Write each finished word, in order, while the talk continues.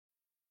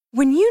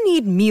When you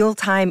need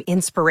mealtime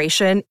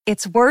inspiration,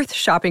 it's worth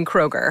shopping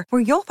Kroger,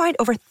 where you'll find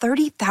over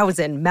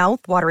 30,000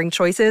 mouth-watering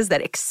choices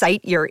that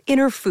excite your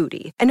inner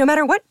foodie. And no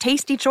matter what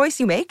tasty choice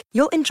you make,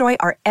 you'll enjoy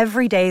our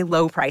everyday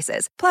low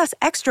prices, plus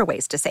extra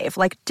ways to save,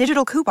 like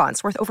digital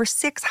coupons worth over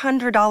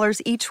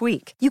 $600 each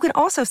week. You can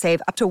also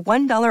save up to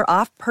 $1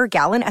 off per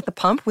gallon at the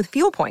pump with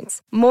fuel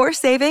points. More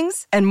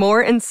savings and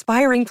more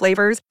inspiring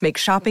flavors make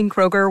shopping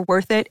Kroger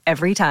worth it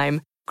every time.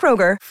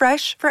 Kroger,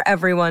 fresh for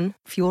everyone.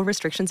 Fuel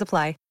restrictions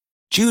apply.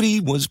 Judy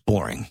was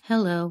boring.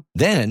 Hello.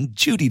 Then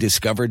Judy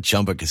discovered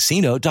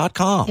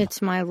ChumbaCasino.com.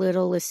 It's my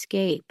little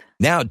escape.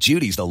 Now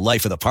Judy's the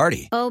life of the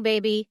party. Oh,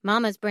 baby,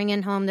 mama's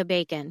bringing home the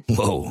bacon.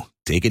 Whoa,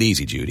 take it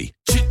easy, Judy.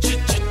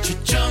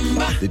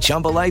 The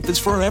Chumba life is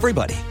for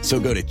everybody. So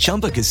go to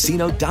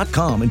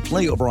ChumbaCasino.com and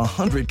play over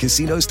 100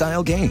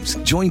 casino-style games.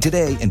 Join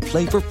today and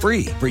play for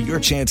free for your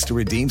chance to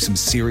redeem some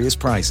serious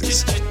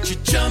prizes.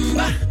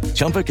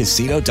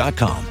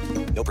 ChumbaCasino.com.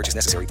 No purchase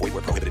necessary. Void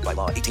where prohibited by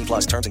law. 18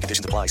 plus terms and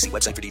conditions apply. See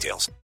website for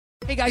details.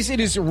 Hey guys, it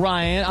is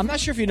Ryan. I'm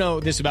not sure if you know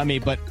this about me,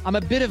 but I'm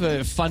a bit of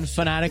a fun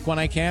fanatic when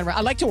I can.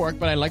 I like to work,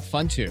 but I like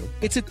fun too.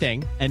 It's a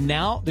thing. And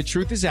now the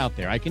truth is out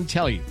there. I can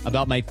tell you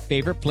about my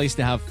favorite place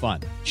to have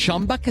fun.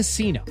 Chumba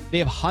Casino. They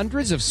have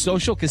hundreds of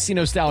social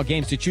casino style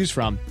games to choose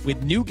from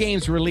with new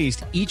games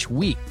released each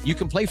week. You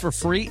can play for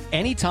free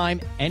anytime,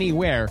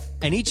 anywhere.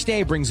 And each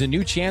day brings a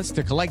new chance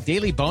to collect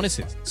daily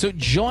bonuses. So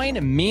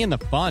join me in the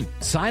fun.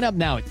 Sign up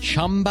now at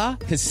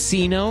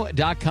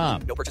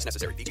ChumbaCasino.com. No purchase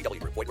necessary.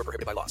 VGW. Void where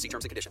prohibited by law. See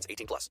terms and conditions.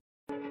 18 plus.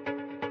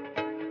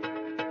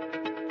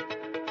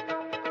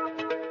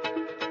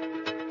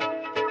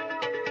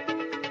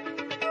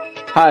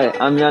 Hi,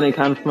 I'm Yannick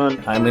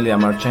Hanfman. I'm Ilya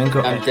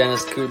Marchenko. I'm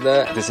Dennis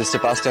Kudla. This is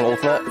Sebastian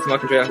Wolfner. It's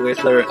Marc-Andrea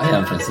Whistler. I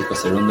am Francisco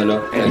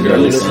Cerundolo. And you're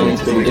listening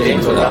to the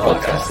Game for That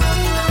podcast.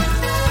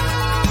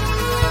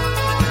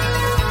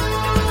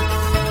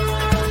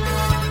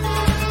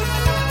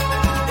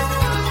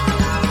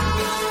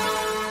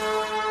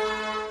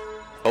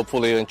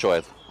 Hopefully you enjoy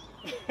it.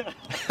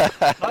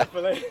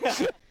 Hopefully.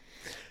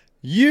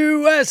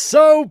 US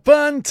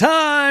Open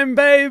time,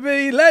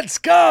 baby! Let's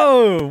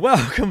go!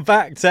 Welcome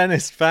back,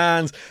 tennis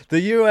fans. The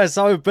US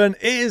Open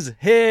is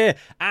here,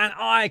 and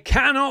I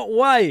cannot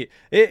wait.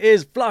 It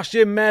is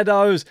Flushing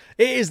Meadows.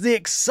 It is the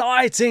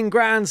exciting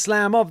Grand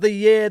Slam of the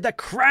year. The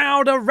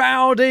crowd are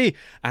rowdy,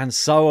 and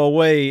so are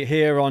we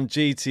here on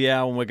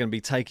GTL, and we're going to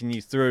be taking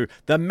you through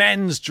the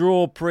men's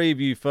draw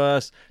preview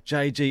first.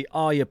 JG,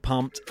 are you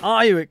pumped?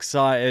 Are you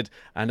excited?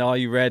 And are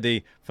you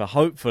ready for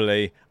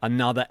hopefully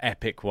another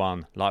epic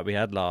one like we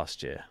had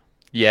last year?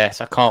 Yes,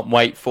 I can't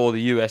wait for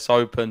the US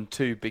Open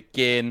to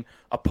begin.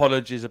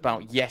 Apologies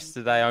about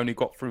yesterday. I only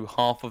got through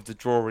half of the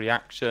draw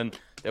reaction.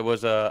 There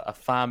was a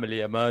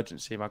family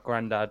emergency. My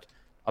granddad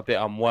a bit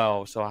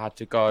unwell, so I had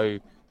to go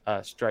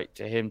straight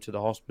to him to the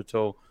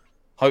hospital.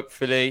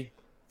 Hopefully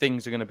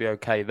things are going to be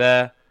okay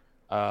there.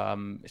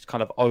 It's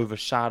kind of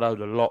overshadowed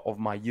a lot of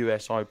my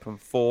US Open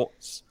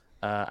thoughts,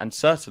 and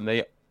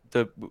certainly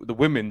the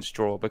women's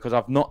draw, because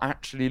I've not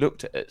actually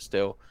looked at it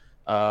still.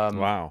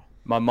 Wow.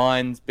 My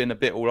mind's been a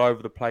bit all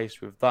over the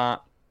place with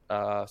that,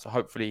 so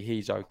hopefully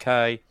he's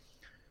okay.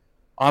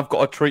 I've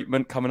got a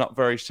treatment coming up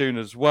very soon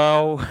as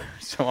well,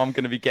 so I'm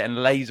going to be getting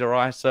laser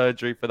eye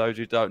surgery, for those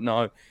who don't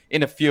know,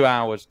 in a few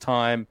hours'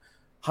 time.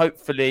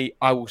 Hopefully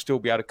I will still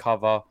be able to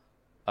cover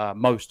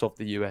most of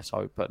the US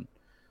Open.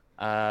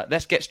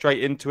 Let's get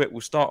straight into it.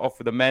 We'll start off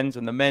with the men's,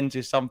 and the men's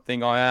is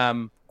something I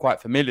am quite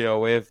familiar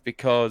with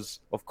because,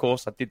 of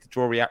course, I did the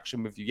draw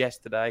reaction with you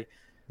yesterday.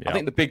 Yep. I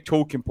think the big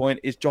talking point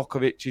is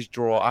Djokovic's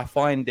draw. I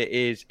find it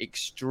is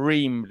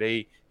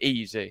extremely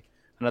easy,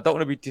 and I don't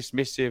want to be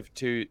dismissive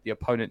to the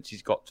opponents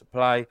he's got to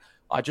play.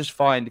 I just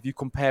find if you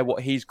compare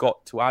what he's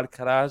got to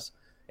Alcaraz,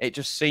 it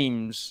just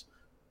seems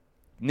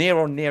near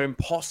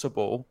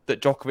impossible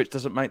that Djokovic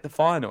doesn't make the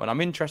final. And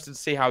I'm interested to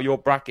see how your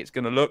bracket's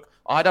going to look.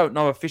 I don't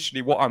know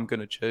officially what I'm going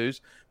to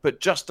choose,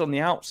 but just on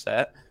the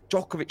outset,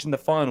 Djokovic in the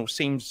final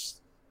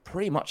seems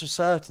pretty much a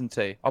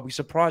certainty. I'll be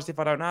surprised if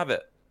I don't have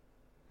it.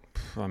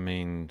 I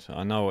mean,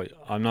 I know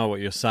what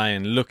you're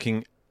saying.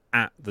 Looking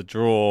at the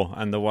draw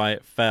and the way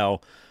it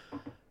fell,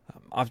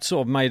 I've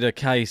sort of made a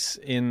case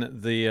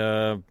in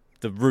the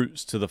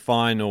routes to the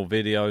final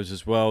videos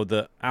as well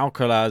that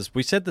Alcaraz,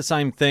 we said the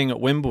same thing at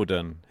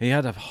Wimbledon. He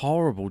had a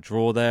horrible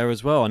draw there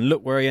as well, and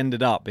look where he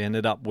ended up. He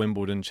ended up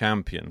Wimbledon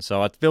champion.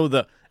 So I feel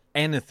that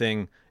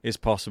anything is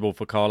possible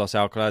for Carlos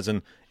Alcaraz,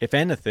 and if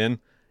anything,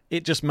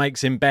 it just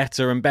makes him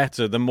better and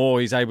better the more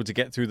he's able to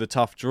get through the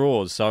tough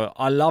draws. So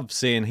I love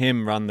seeing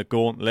him run the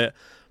gauntlet,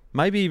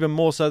 maybe even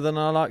more so than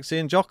I like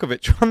seeing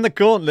Djokovic run the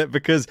gauntlet,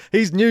 because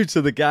he's new to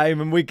the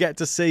game and we get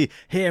to see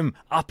him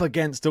up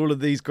against all of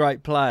these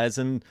great players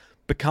and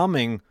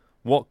becoming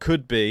what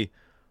could be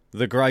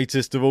the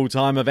greatest of all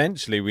time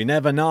eventually. We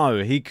never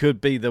know. He could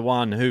be the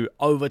one who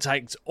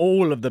overtakes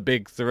all of the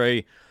big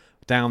three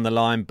down the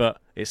line, but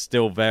it's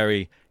still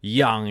very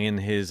young in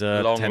his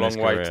tennis career.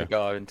 Long way to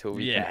go until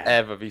we can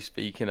ever be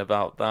speaking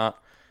about that.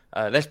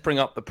 Let's bring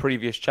up the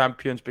previous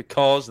champions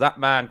because that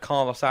man,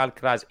 Carlos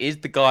Alcaraz, is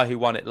the guy who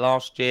won it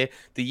last year.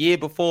 The year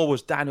before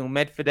was Daniel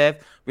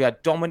Medvedev. We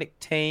had Dominic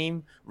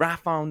Thiem,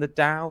 Rafael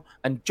Nadal,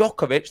 and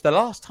Djokovic. The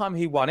last time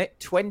he won it,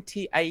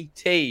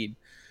 2018.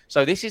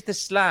 So this is the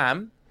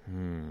slam.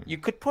 You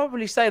could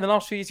probably say in the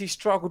last few years he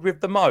struggled with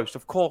the most.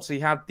 Of course, he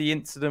had the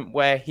incident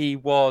where he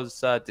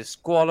was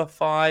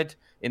disqualified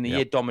in the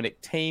year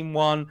Dominic Thiem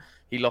won.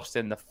 He lost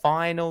in the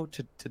final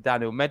to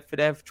Daniel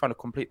Medvedev, trying to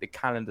complete the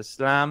calendar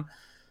slam.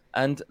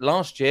 And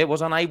last year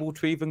was unable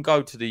to even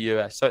go to the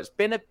US. So it's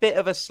been a bit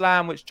of a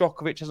slam which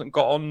Djokovic hasn't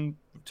got on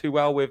too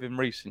well with in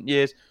recent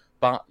years.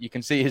 But you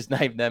can see his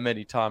name there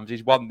many times.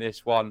 He's won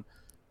this one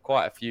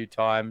quite a few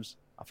times.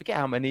 I forget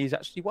how many he's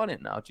actually won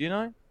it now. Do you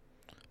know?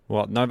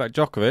 What, Novak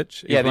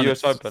Djokovic? Yeah, the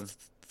US Open.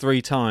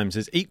 3 times.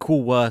 His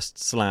equal worst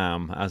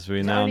slam, as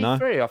we now know.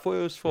 3? I thought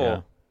it was 4.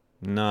 Yeah.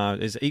 No,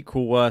 it's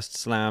equal worst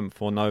slam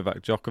for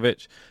Novak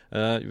Djokovic.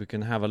 We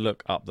can have a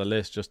look up the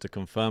list just to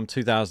confirm.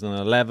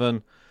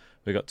 2011,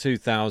 we got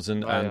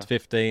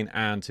 2015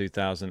 and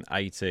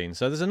 2018.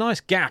 So there's a nice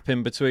gap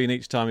in between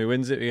each time he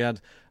wins it. We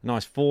had a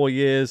nice 4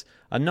 years,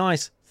 a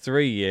nice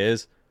 3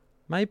 years,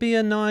 maybe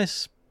a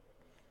nice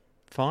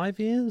 5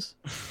 years.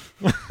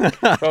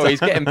 Well, he's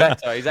getting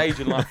better. He's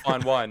aging like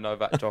fine wine,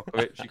 Novak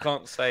Djokovic. You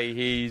can't say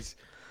he's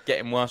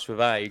getting worse with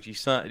age.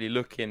 He's certainly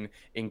looking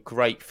in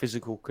great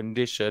physical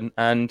condition.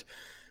 And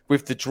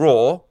with the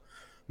draw,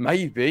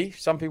 maybe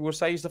some people will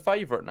say he's the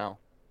favourite now.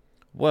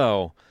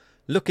 Well,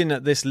 looking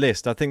at this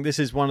list, I think this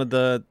is one of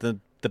the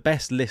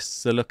best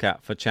lists to look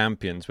at for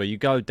champions, where you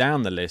go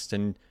down the list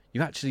and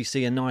you actually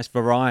see a nice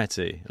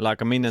variety.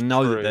 Like, I mean, I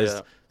know that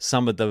there's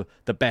some of the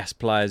best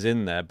players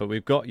in there, but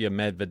we've got your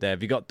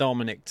Medvedev, you've got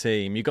Dominic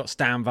Thiem, you've got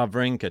Stan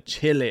Wawrinka,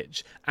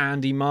 Cilic,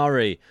 Andy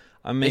Murray.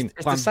 I mean,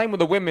 it's the same with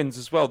the women's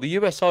as well. The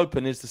US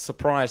Open is the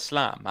surprise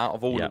slam out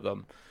of all of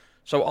them.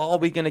 So are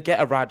we going to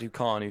get a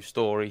Raducanu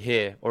story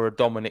here or a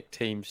Dominic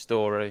Thiem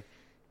story?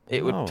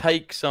 It would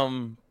take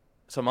some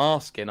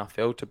asking, I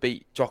feel, to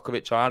beat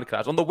Djokovic or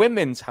Alcaraz. On the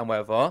women's,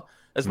 however,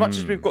 as much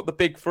as we've got the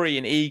big three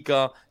in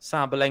Iga,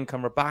 Sabalenka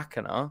and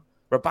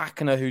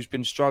Rybakina, who's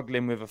been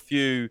struggling with a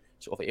few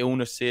sort of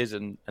illnesses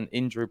and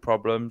injury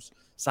problems,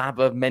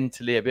 Saba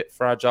mentally a bit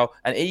fragile,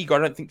 and Iga, I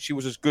don't think she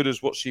was as good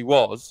as what she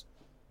was.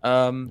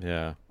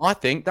 I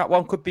think that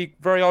one could be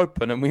very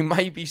open, and we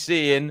may be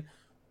seeing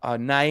a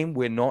name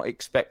we're not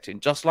expecting.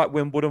 Just like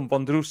Wimbledon,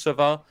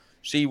 Vondrousova,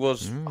 she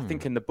was, I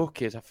think in the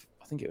bookies, I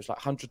think it was like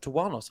 100 to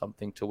 1 or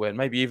something to win,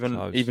 maybe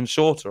even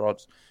shorter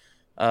odds,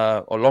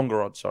 or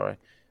longer odds, sorry.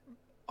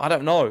 I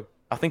don't know.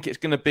 I think it's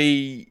going to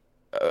be,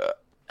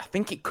 I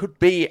think it could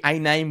be a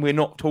name we're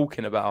not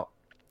talking about.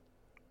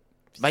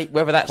 Mate,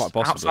 whether that's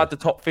outside the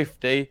top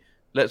 50,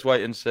 let's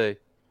wait and see.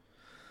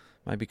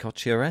 Maybe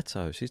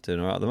Cocciaretto. She's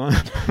doing all right at the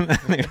moment.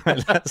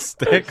 Anyway, let's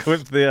stick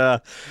with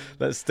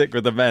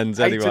the men's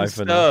anyway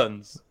for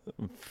Stearns.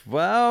 now.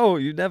 Well,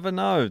 you never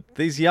know.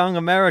 These young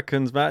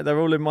Americans, mate, they're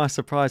all in my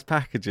surprise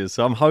packages.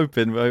 So I'm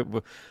hoping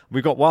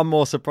we've got one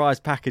more surprise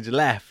package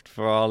left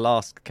for our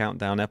last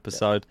countdown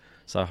episode. Yeah.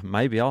 So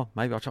maybe I'll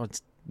try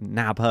and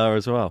nab her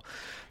as well.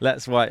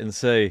 Let's wait and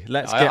see.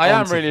 I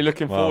am really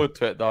looking forward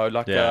to it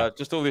though.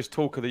 Just all this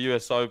talk of the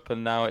US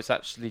Open now, it's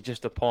actually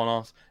just upon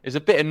us. It's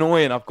a bit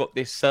annoying. I've got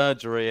this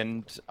surgery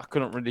and I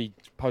couldn't really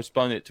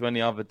postpone it to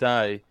any other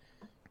day.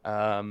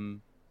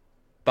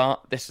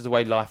 But this is the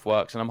way life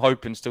works, and I'm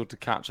hoping still to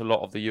catch a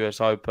lot of the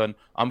US Open.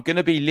 I'm going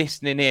to be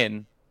listening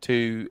in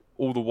to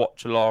all the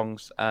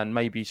watch-alongs and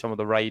maybe some of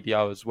the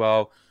radio as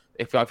well.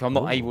 If I'm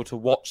not able to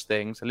watch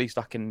things, at least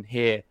I can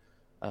hear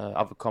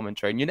other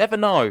commentary. And you never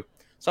know.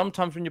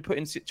 Sometimes when you're put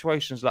in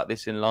situations like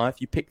this in life,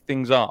 you pick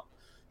things up.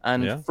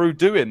 And through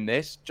doing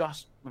this,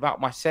 just without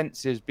my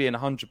senses being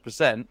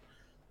 100%,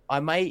 I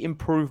may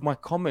improve my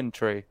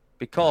commentary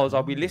because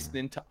I'll be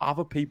listening to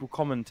other people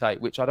commentate,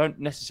 which I don't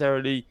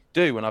necessarily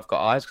do when I've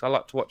got eyes because I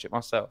like to watch it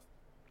myself.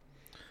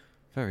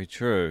 Very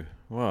true.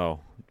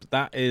 Well,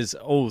 that is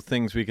all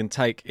things we can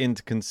take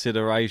into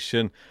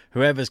consideration.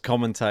 Whoever's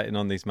commentating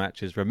on these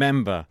matches,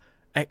 remember,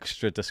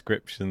 extra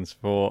descriptions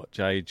for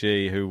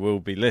JG who will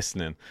be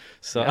listening.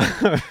 So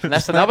and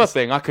that's another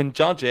thing. I can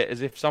judge it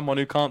as if someone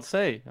who can't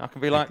see. I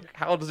can be like,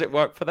 how does it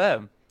work for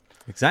them?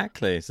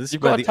 Exactly. So this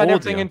You've got to turn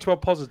everything into a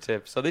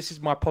positive. So this is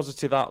my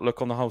positive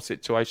outlook on the whole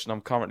situation I'm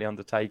currently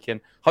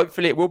undertaking.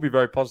 Hopefully it will be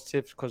very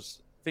positive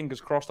because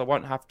fingers crossed I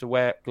won't have to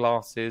wear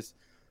glasses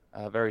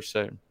very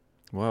soon.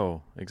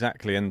 Well,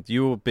 exactly. And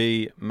you will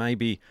be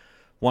maybe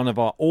one of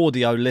our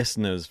audio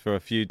listeners for a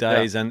few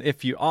days. And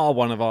if you are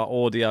one of our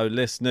audio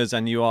listeners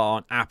and you are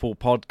on Apple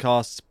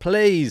Podcasts,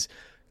 please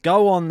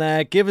go on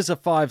there, give us a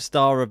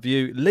 5-star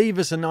review, leave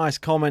us a nice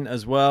comment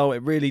as well.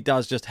 It really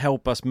does just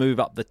help us move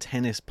up the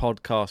tennis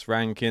podcast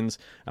rankings,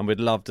 and we'd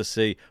love to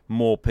see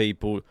more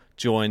people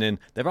join in.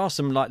 There are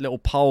some like little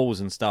polls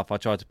and stuff I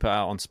try to put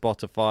out on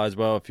Spotify as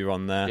well if you're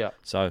on there. Yeah,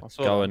 so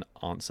go and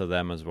answer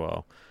them as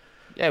well.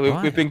 Yeah,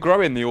 we've been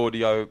growing the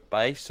audio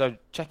base, so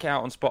check it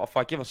out on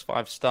Spotify, give us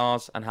 5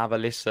 stars and have a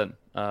listen.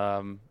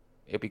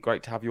 It'd be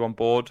great to have you on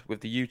board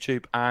with the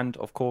YouTube and,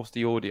 of course,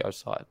 the audio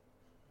side.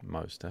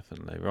 Most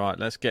definitely. Right,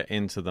 let's get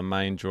into the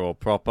main draw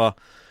proper.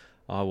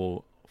 I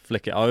will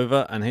flick it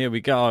over, and here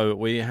we go.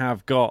 We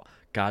have got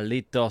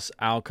Carlitos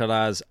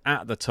Alcaraz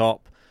at the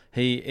top.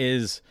 He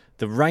is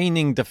the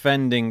reigning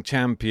defending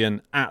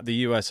champion at the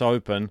US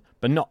Open,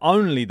 but not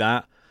only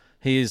that,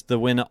 he is the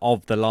winner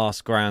of the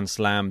last Grand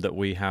Slam that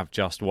we have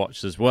just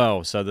watched as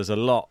well. So there's a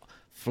lot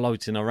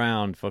floating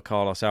around for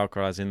Carlos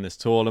Alcaraz in this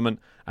tournament,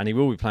 and he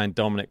will be playing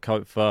Dominic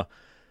Koepfer.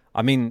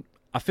 I mean,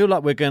 I feel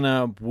like we're going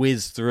to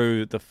whiz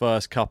through the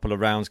first couple of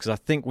rounds because I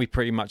think we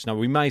pretty much know.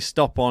 We may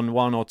stop on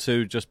one or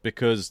two just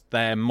because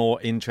they're more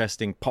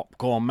interesting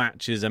popcorn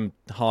matches and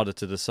harder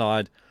to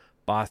decide.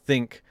 But I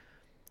think,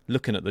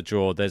 looking at the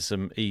draw, there's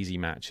some easy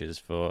matches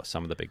for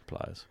some of the big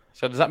players.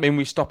 So does that mean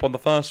we stop on the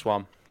first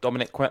one?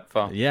 Dominic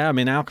Koepfer? Yeah, I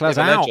mean, Alcaraz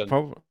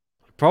out.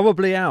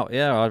 Probably out,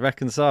 yeah, I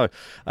reckon so.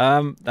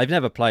 They've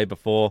never played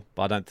before,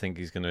 but I don't think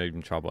he's going to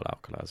even trouble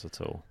Alcaraz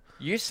at all.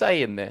 You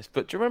saying this,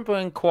 but do you remember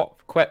when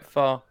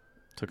Koepfer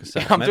took a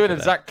set? I'm doing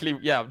exactly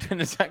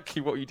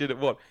what you did at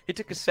one. He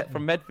took a set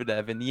from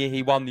Medvedev in the year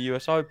he won the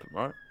US Open,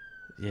 right?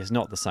 Yeah, he's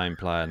not the same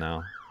player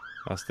now.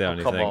 That's the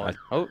only thing. On.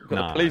 Got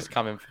the police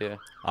coming for you.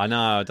 I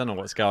know. I don't know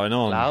what's going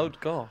on. Loud,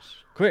 gosh.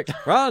 Quick,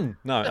 run!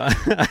 No,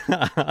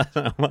 I don't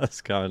know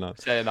what's going on.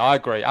 So, no, I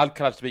agree.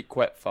 Alcaraz to beat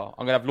Koepfer.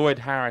 I'm going to have Lloyd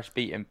Harris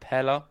beating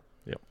Pella.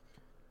 Yep.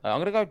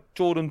 I'm going to go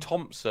Jordan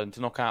Thompson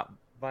to knock out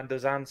Van der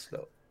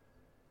Zandslup.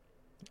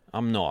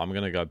 I'm not. I'm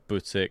going to go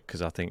Butik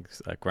because I think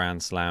a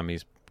Grand Slam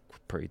he's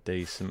pretty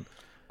decent.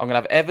 I'm going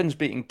to have Evans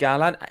beating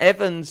Gallant.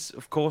 Evans,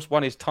 of course,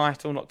 won his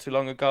title not too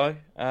long ago.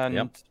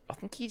 And I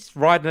think he's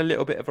riding a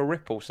little bit of a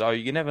ripple. So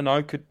you never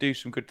know. Could do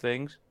some good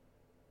things.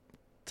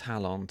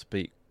 Talon to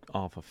beat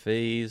Arthur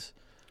Fees.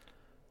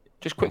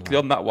 Just quickly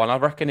on that one, I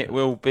reckon it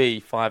will be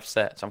 5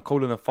 sets. I'm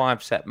calling a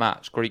 5-set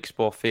match, Greek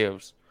Sport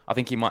Fields. I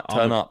think he might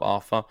turn up,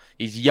 Arthur.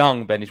 He's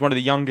young, Ben. He's one of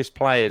the youngest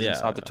players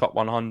inside the top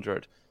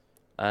 100.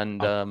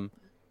 And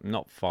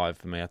not 5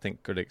 for me. I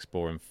think good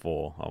Explore in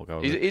 4. I'll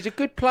go. He's a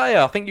good player.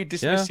 I think you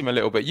dismissed him a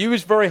little bit. You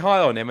was very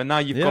high on him, and now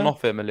you've gone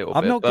off him a little bit.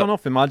 I've not gone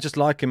off him. I just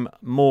like him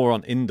more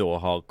on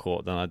indoor hard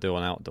court than I do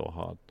on outdoor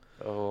hard.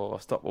 Oh,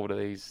 stop all of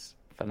these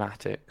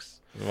fanatics.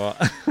 Well,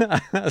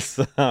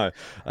 so I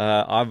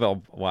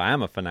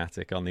am a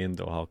fanatic on the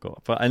indoor hard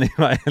court. But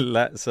anyway,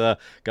 let's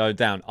go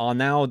down.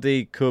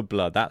 Arnaldi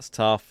Kubler. That's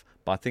tough,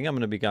 but I think I'm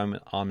going to be going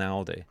with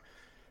Arnaldi.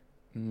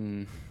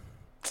 I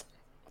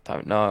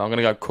don't know. I'm going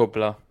to go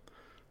Kubler.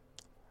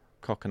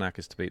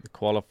 Kokkinakis to beat the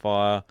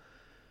qualifier.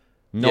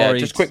 Yeah,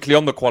 just quickly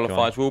on the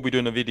qualifiers, we'll be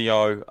doing a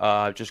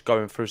video just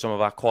going through some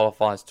of our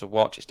qualifiers to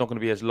watch. It's not going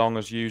to be as long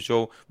as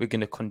usual. We're going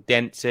to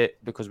condense it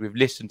because we've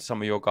listened to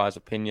some of your guys'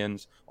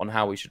 opinions on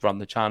how we should run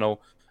the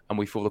channel, and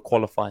we feel the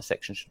qualifier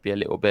section should be a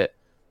little bit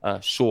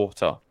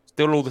shorter.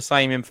 Still all the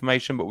same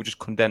information, but we'll just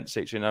condense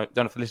it. You know,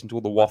 don't have to listen to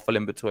all the waffle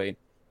in between.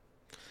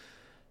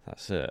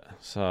 That's it.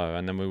 So,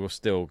 and then we will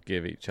still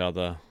give each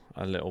other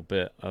a little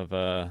bit of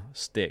a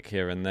stick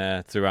here and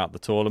there throughout the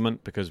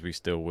tournament because we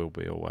still will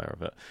be aware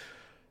of it.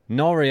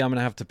 Norrie, I'm going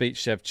to have to beat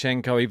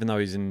Shevchenko, even though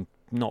he's in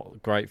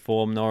not great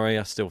form, Norrie.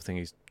 I still think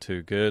he's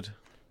too good.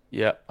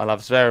 Yeah, I'll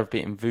have Zverev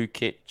beating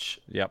Vukic.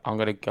 Yep. I'm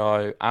going to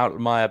go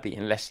Altmaier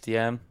beating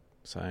Lestien.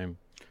 Same.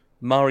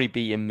 Murray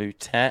beating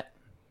Moutet.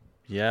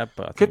 Yeah,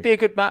 but I think... Could be a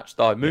good match,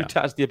 though.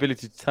 Moutet has the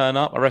ability to turn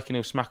up. I reckon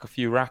he'll smack a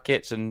few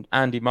rackets, and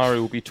Andy Murray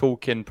will be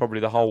talking probably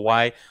the whole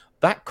way.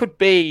 That could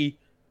be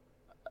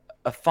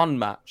a fun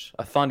match,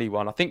 a funny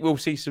one. I think we'll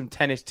see some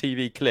tennis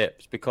TV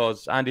clips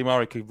because Andy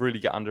Murray could really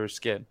get under his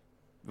skin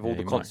with all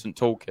the constant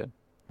talking.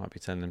 Might be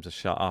telling him to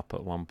shut up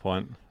at one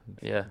point.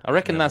 Yeah, I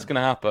reckon that's going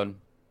to happen.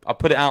 I'll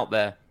put it out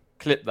there.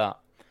 Clip that.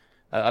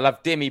 I'll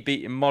have Dimi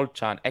beating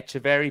Molchan.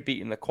 Echeverry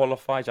beating the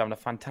qualifiers. Having a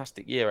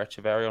fantastic year,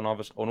 Echeverry,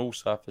 on all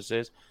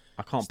surfaces.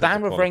 I can't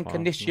Stan Wawrinka,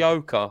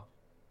 Nishioka.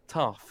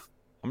 Tough.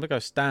 I'm going to go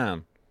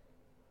Stan.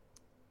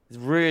 It's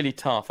really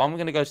tough. I'm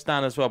going to go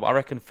Stan as well, but I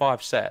reckon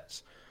 5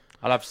 sets.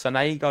 I'll have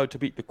Sonego to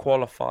beat the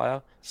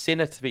qualifier.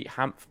 Sinner to beat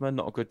Hanfmann.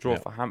 Not a good draw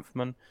for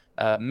Hanfmann.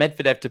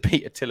 Medvedev to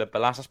beat Attila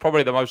Balas. That's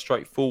probably the most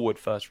straightforward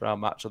first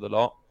round match of the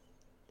lot.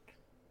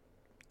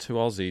 2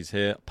 Aussies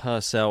here.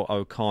 Purcell,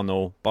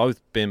 O'Connell.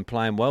 Both been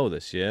playing well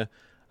this year.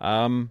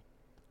 I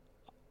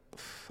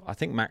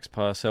think Max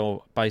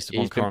Purcell, based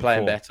upon current form... He's been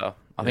playing better.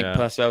 I think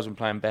Purcell's been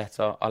playing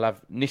better. I'll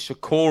have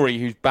Nishikori,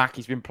 who's back.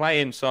 He's been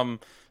playing some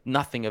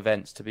nothing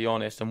events, to be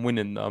honest, and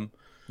winning them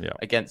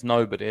against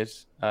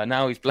nobodies.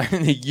 Now he's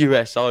playing the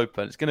US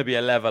Open. It's going to be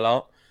a level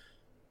up.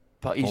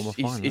 But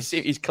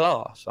he's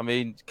class. I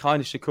mean, Kai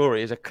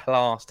Nishikori is a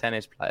class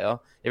tennis player.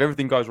 If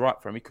everything goes right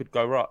for him, he could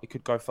go right. He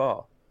could go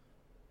far.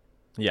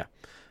 Yeah.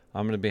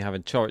 I'm going to be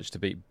having Coric to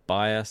beat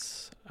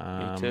Bias.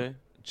 Me too.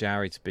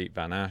 Jarry to beat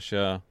Van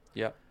Ascher.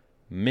 Yep.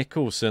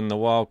 Mickelson, the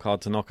wild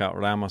card to knock out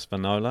Ramos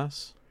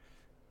Vinolas.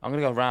 I'm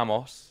going to go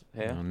Ramos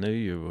here. I knew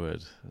you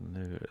would. I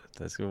knew it.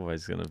 There's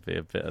always going to be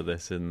a bit of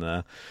this in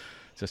there.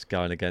 Just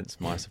going against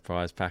my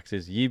surprise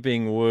packages.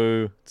 Yibing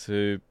Wu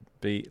to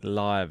beat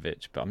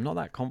Lajovic, but I'm not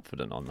that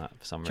confident on that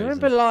for some reason. Do you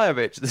remember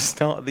Lajovic at the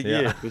start of the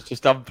year was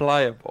just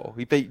unplayable?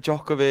 He beat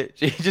Djokovic.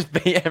 He just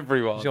beat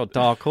everyone. He's your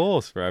dark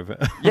horse for every,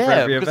 yeah, for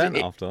every event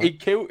after that. He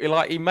killed.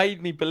 He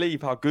made me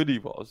believe how good he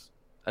was,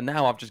 and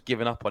now I've just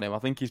given up on him. I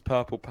think his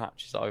purple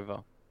patch is over.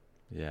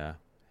 Yeah,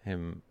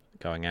 him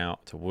going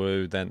out to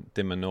Wu, then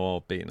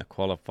Dimonor beating a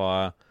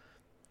qualifier.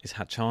 Is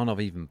Hachanov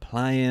even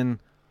playing?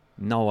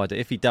 No idea.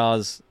 If he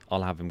does,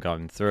 I'll have him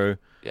going through.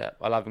 Yeah,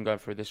 I'll have him going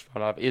through this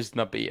run. I'll have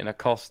Isner beating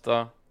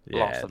Acosta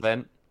last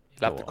event.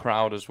 He'll have the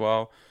crowd as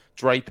well.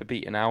 Draper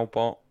beating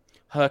Albot.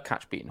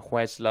 Hurkacz beating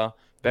Huesler.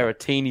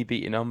 Berrettini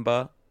beating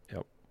Umber.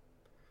 Yep.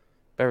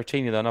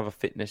 Berrettini, another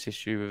fitness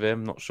issue with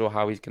him. Not sure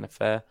how he's going to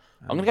fare.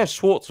 I'm going to go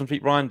Schwartzman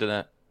beat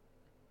Rindon.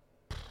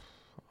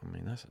 I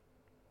mean, that's a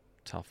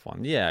tough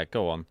one. Yeah,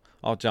 go on.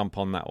 I'll jump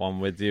on that one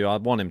with you. I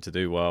want him to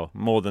do well.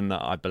 More than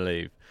that, I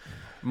believe.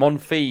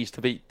 Monfils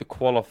to beat the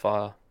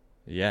qualifier.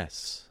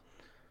 Yes.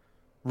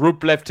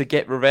 Rublev to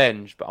get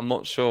revenge, but I'm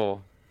not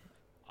sure.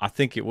 I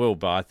think it will,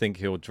 but I think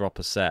he'll drop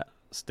a set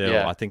still.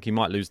 Yeah. I think he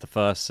might lose the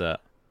first set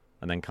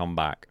and then come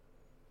back.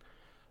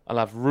 I'll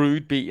have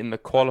Rude beating the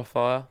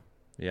qualifier.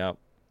 Yep.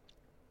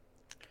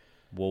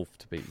 Wolf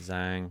to beat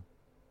Zhang.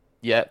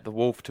 Yeah, the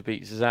Wolf to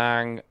beat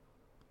Zhang.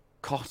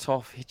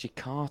 Kotov,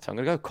 Hijikata. I'm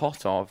going to go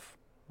Kotov.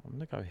 I'm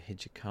going to go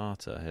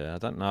Hijikata here. I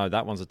don't know.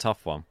 That one's a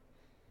tough one.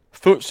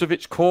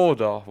 Fucsovic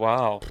Korda.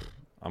 Wow.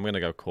 I'm going to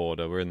go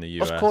Korda. We're in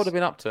the US. What's Korda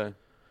been up to?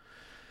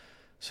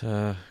 It's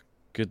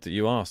good that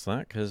you asked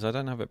that because I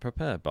don't have it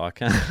prepared, but I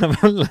can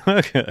have a look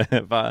at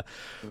it. But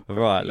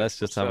right, let's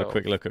just have a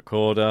quick look at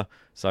Korda.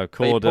 So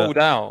Korda... He pulled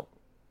out.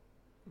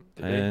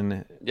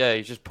 And yeah,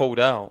 he just pulled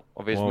out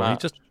of his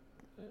match.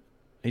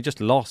 He just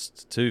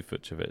lost to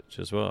Fucsovic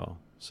as well.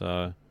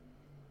 So...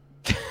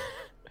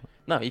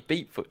 No, he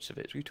beat Fucsovic.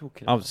 What are you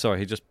talking about? Oh, sorry,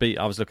 he just beat...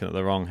 I was looking at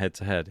the wrong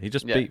head-to-head. He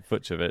just beat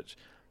Fucsovic.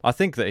 I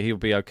think that he'll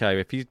be okay.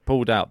 If he's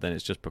pulled out, then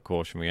it's just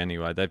precautionary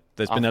anyway.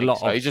 There's been a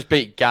lot of... He just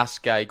beat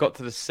Gasquet, got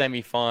to the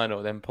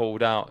semi-final, then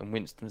pulled out in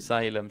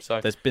Winston-Salem.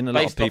 So there's been a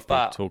lot of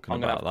people talking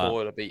about that. I'm going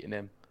to have beating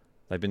him.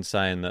 They've been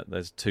saying that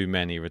there's too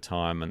many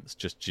retirements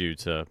just due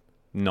to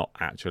not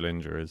actual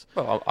injuries.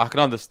 Well, I can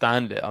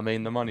understand it. I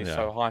mean, the money's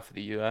so high for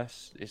the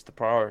US. It's the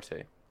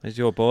priority. There's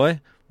your boy,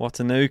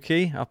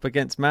 Watanuki, up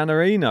against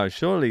Manarino.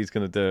 Surely he's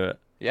going to do it.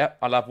 Yep,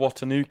 I'll have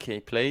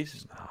Watanuki,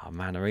 please. Oh,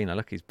 Manarino,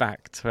 look, he's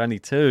back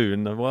 22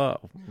 in the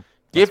world.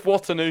 Give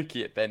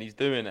Watanuki it, Ben. He's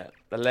doing it.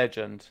 The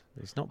legend.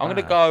 He's not I'm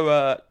going to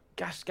go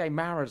Gasquet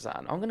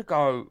Marazan. I'm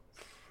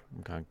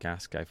going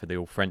Gasquet for the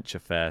all-French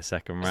affair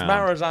second round.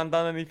 Has Marazan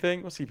done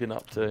anything? What's he been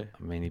up to?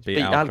 I mean, he beat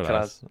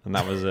Alcaraz, and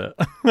that was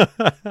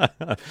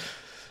it.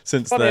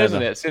 Since funny, then,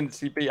 isn't it? Since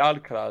he beat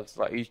Alcaraz,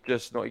 like he's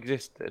just not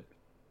existed.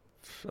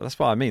 That's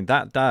what I mean.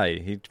 That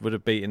day, he would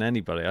have beaten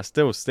anybody. I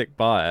still stick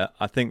by it.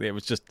 I think that it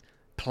was just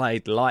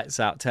played lights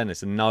out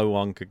tennis and no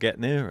one could get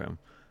near him.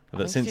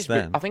 But since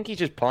then, I think he's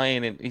just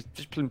playing. He's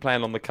just been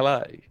playing on the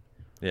clay.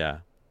 Yeah,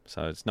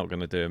 so it's not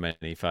going to do him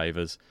any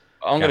favours.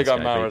 I'm going to go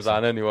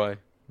Marazan anyway.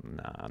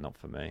 Nah, not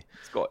for me.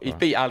 He's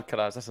beat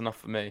Alcaraz. That's enough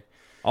for me.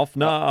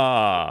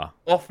 Offner.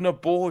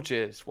 Offner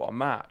Borges. What a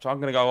match.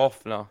 I'm going to go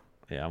Offner.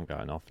 Yeah, I'm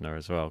going Offner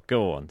as well.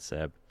 Go on,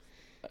 Seb.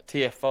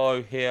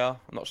 TFO here.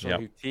 I'm not sure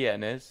who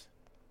TN is.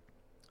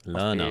 Lerner.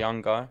 Must be a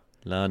young guy.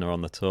 Lerner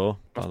on the tour.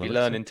 Must be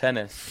learning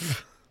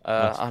tennis.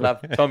 I'll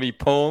have Tommy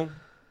Paul.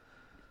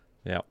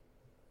 Yep.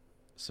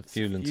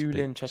 Safulin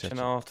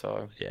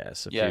Cecchinato. Yeah,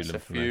 Safulin. Yeah,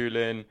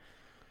 Safulin.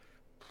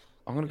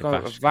 I'm going to go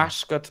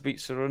Vashka to beat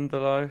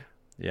Cerundolo.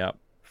 Yep.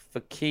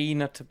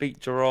 Fakina to beat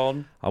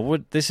Giron.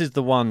 This is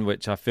the one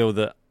which I feel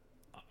that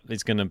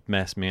is going to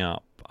mess me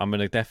up. I'm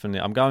going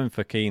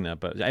for Fakina,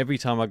 but every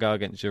time I go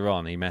against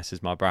Giron, he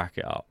messes my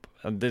bracket up.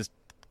 And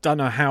don't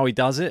know how he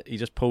does it. He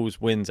just pulls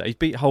wins. He's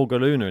beat Holger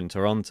Luna in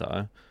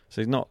Toronto,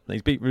 so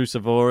he's beat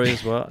Rusevori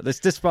as well. That's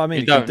just what I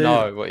mean. You don't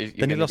know what he's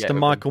Then he lost to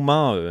Michael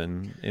Moe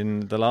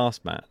in the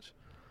last match.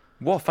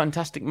 What a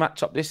fantastic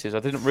matchup this is. I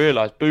didn't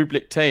realise.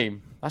 Bublik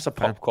team. That's a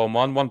popcorn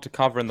one to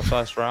cover in the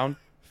first round.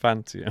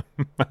 Fantium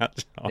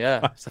matchup.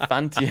 Yeah, it's a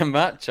Fantium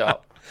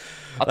matchup.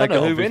 I don't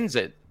know who wins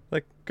it.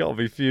 They've got to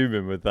be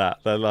fuming with that.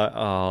 They're like,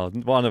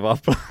 one of our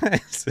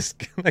players is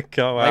going to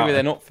go out. Maybe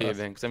they're not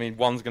fuming, because,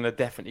 one's going to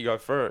definitely go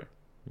through.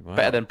 Wow.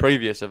 Better than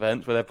previous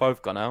events where they've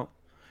both gone out.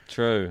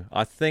 True.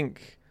 I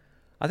think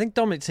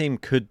Dominic Thiem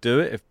could do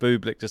it if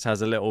Bublik just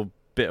has a little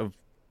bit of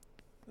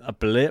a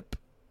blip.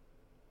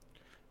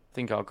 I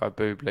think I'll go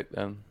Bublik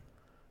then.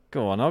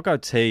 Go on, I'll go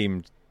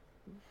Thiem.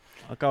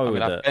 I'll go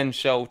with it. Ben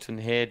Shelton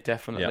here,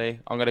 definitely. Yep.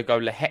 I'm going to go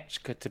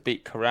Lehechka to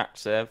beat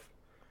Karatsev.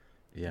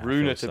 Yeah,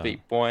 Runa to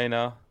beat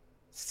Boina.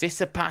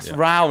 Tsitsipas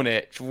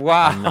Raonic.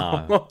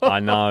 Wow. I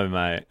know,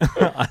 mate.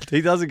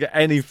 He doesn't get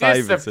any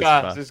favours.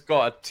 Tsitsipas has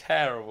got a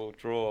terrible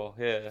draw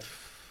here.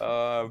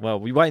 Well,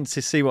 we wait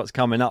to see what's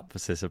coming up for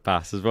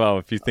Tsitsipas as well.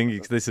 If you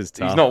think this is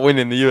tough. He's not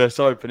winning the US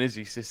Open, is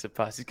he,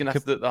 Tsitsipas? He's going to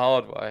have to do it the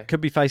hard way.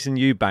 Could be facing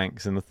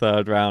Eubanks in the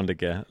third round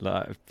again.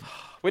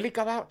 Will he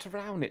go out to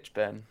Raonic,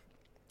 Ben?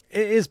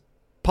 It is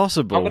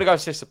possible. I'm going to go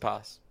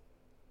Tsitsipas.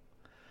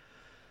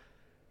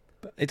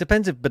 It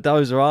depends if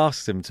Bedoza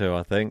asks him to,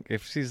 I think.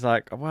 If she's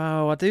like,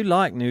 well, I do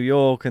like New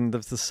York and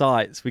the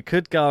sights. We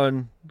could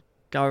go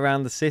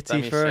around the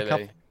city for a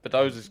couple.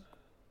 Bedoza's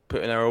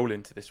putting her all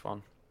into this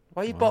one.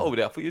 Why you bottled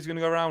it? I thought you was going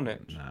to go around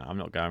it. No, I'm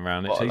not going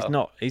around it.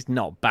 He's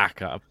not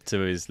back up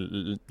to his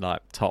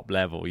top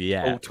level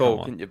yet. All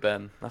talk, isn't you,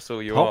 Ben? That's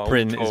all you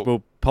Poprin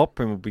are.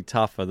 Poprin will be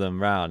tougher than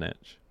Raonic.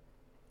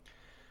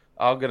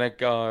 I'm going to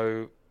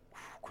go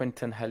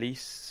Quentin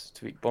Halise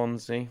to beat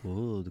Bonzi.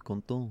 Oh, the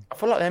Canton. I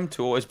feel like them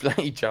two always play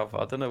each other.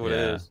 I don't know what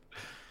it is.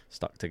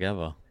 Stuck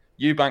together.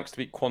 Eubanks to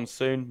beat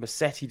Quansoon.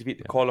 Massetti to beat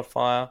the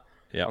qualifier.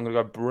 Yeah. I'm going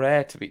to go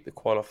Brer to beat the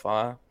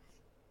qualifier.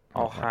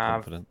 I'll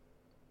have... confident.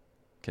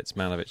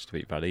 Kecmanovic to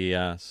beat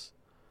Varillas.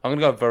 I'm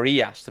going to go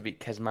Varillas to beat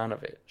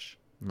Kecmanovic.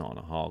 Not on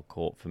a hard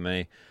court for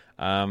me.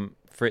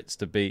 Fritz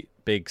to beat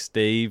Big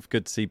Steve.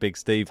 Good to see Big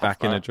Steve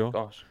back in a draw.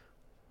 Gosh.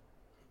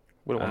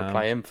 Wouldn't want to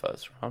play him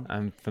first round.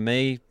 And for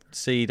me,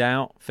 seed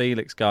out.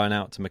 Felix going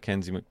out to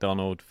Mackenzie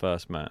McDonald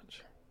first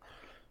match.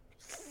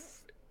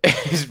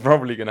 It's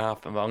probably going to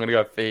happen, but I'm going to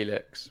go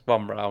Felix.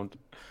 1 round.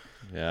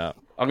 Yeah.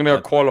 I'm going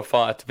to go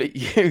qualifier to beat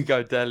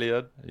Hugo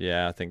Delian.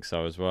 Yeah, I think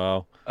so as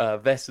well.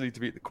 Vesely to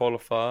beat the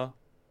qualifier.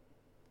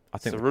 I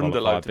think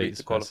Cerundolo to beat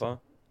the qualifier.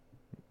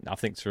 I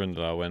think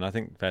Cerundolo will win. I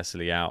think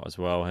Vesely out as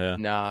well here.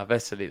 Nah,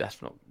 Vesely,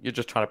 that's not... You're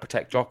just trying to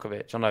protect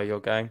Djokovic. I know your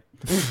game.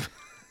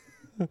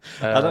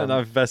 I don't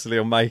know if Vesely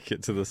will make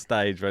it to the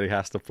stage where he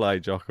has to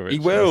play Djokovic. He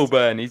will,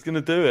 Ben. He's going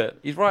to do it.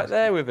 He's right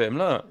there with him.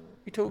 Look. What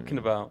are you talking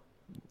about?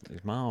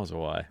 He's miles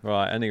away.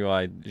 Right,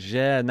 anyway.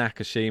 Ger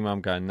Nakashima.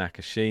 I'm going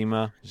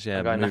Nakashima. Ger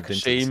I'm going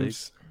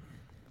Nakashimas.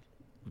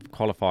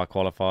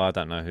 Qualifier. I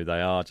don't know who they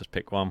are. Just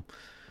pick one.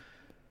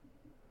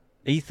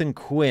 Ethan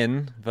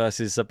Quinn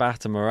versus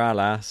Zapata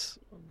Morales.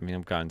 I mean,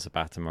 I'm going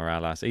Zapata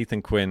Morales.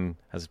 Ethan Quinn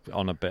has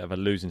on a bit of a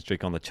losing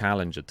streak on the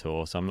Challenger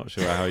Tour, so I'm not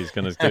sure how he's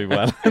going to do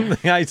well in the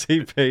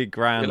ATP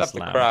Grand He'll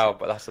Slam. have the crowd,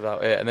 but that's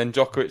about it. And then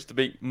Djokovic to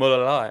beat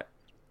Muller Light.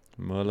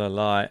 Muller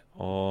Light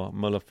or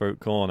Muller Fruit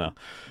Corner.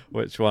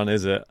 Which one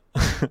is it? I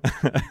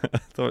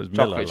thought it was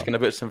Miller. Djokovic's going to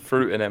put some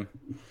fruit in him.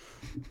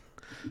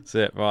 That's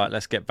it. Right,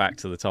 let's get back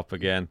to the top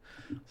again.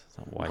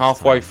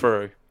 Halfway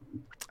through.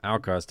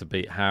 Alcaraz to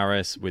beat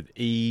Harris with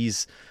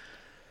ease.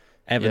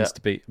 Evans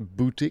to beat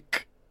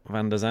Butik.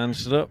 Van der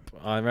Zandschulp,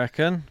 I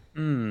reckon.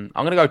 I'm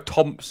going to go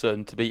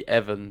Thompson to beat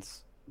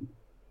Evans.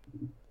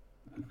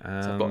 So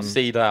I've got a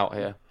seed out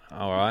here.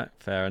 All right,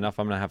 fair enough.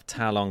 I'm going to have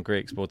Talon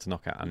Griekspoor to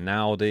knock out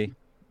Analdi.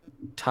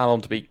 Talon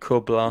to beat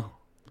Kubler.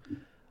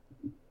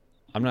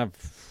 I'm going to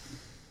have...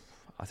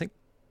 I think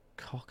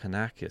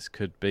Kokkinakis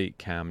could beat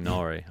Cam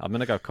Norrie. I'm going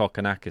to go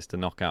Kokkinakis to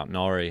knock out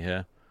Norrie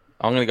here.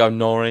 I'm going to go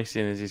Norrie,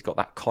 seeing as he's got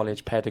that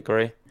college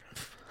pedigree.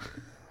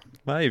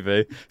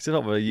 Maybe. He's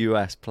not a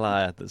US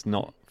player that's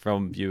not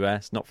from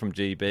US, not from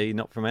GB,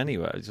 not from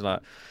anywhere. He's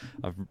like,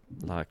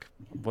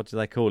 what do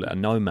they call it? A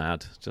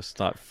nomad. Just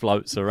like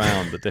floats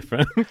around the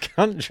different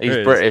countries.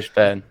 He's British,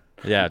 Ben.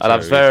 Yeah, I'll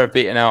have Zverev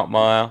beating out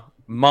Meyer.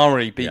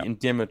 Murray beating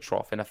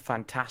Dimitrov in a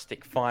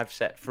fantastic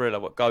 5-set thriller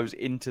what goes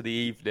into the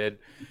evening.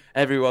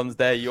 Everyone's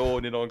there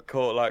yawning on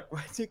court like,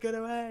 when's it going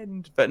to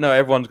end? But no,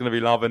 everyone's going to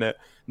be loving it.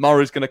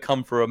 Murray's going to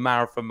come for a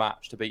marathon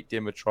match to beat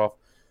Dimitrov,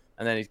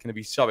 and then he's going to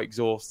be so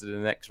exhausted in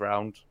the next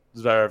round.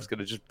 Zverev's going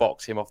to just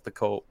box him off the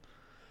court.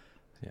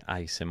 Yeah,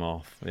 ace him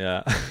off,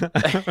 yeah.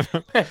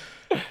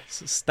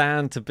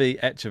 Stan to beat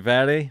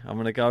Echeverry, I'm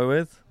going to go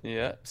with.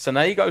 Yeah.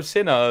 Sonego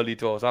Sinner early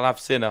doors. I'll have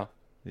Sinner.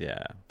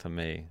 Yeah, for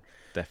me.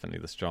 Definitely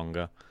the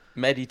stronger.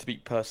 Medi to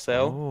beat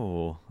Purcell.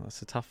 Oh, that's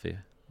a toughie.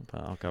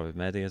 But I'll go with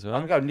Medi as well.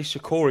 I'm going to go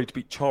Nishikori to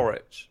beat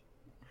Chorich.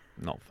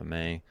 Not for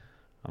me.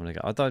 I'm going to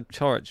go...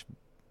 Chorich,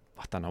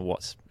 I don't know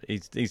what's...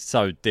 He's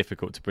so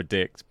difficult to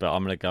predict, but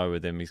I'm going to go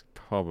with him. He's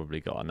probably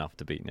got enough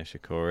to beat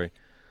Nishikori.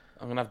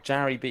 I'm going to have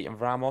Jarry beating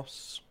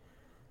Ramos.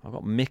 I've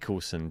got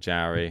Mickelson,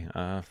 Jarry.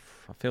 I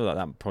feel like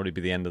that would probably be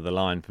the end of the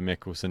line for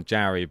Mickelson.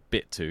 Jarry, a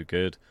bit too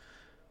good.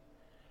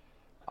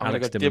 I'm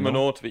going to go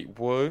Dimonor to beat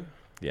Wu.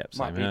 Yep,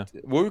 same here.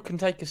 Wu can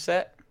take a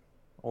set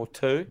or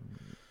two.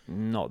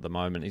 Not at the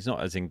moment. He's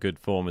not as in good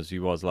form as he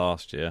was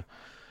last year.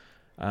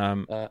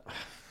 Khachanov,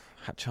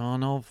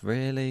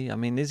 really? I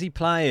mean, is he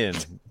playing?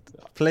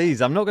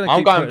 Please, I'm not going to.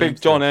 I'm going Big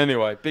John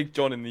anyway. Big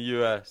John in the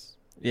US.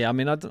 Yeah, I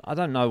mean, I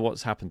don't know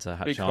what's happened to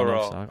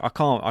Khachanov. So I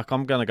can't.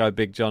 I'm going to go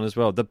Big John as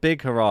well. The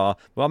big hurrah.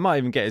 Well, I might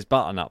even get his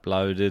button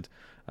uploaded.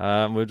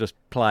 We'll just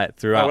play it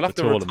throughout we'll have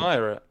the to tournament.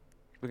 Retire it.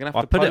 We're gonna have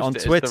I to put post it on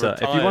Twitter.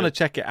 If you want to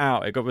check it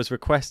out, it was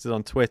requested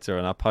on Twitter,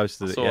 and I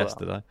posted it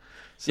yesterday.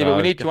 So, yeah, but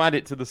we need to add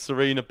it to the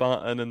Serena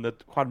button and the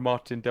Juan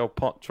Martin Del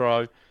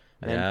Potro,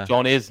 and then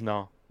John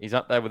Isner. He's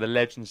up there with the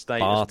legend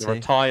status. Barty. The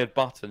retired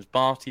buttons.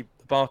 Barty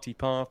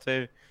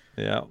Party.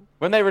 Yeah.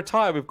 When they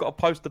retire, we've got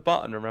to post the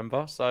button.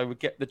 Remember, so we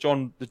get the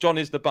John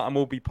Isner button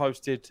will be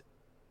posted.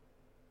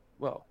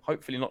 Well,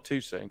 hopefully not too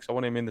soon, because I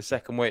want him in the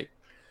second week.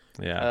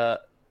 Yeah.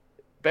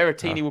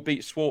 Berrettini will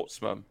beat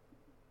Schwartzman.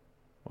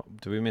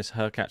 Do we miss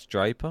Hurkacz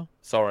Draper?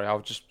 Sorry, I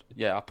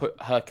put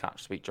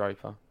Hurkacz to beat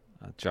Draper.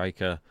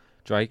 Draper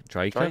to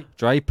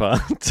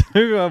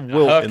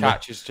Wilt.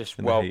 Hurkacz is just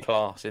world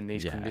class in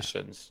these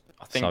conditions.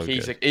 I think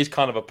So he's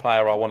kind of a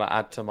player I want to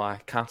add to my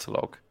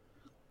catalogue.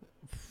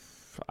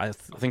 I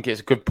think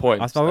it's a good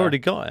point. I've already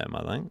got him,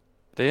 I think.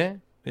 Do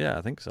you? Yeah,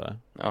 I think so.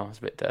 Oh, it's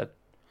a bit dead.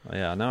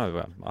 Yeah, I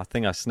know. I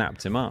think I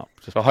snapped him up.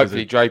 So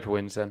hopefully Draper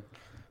wins then.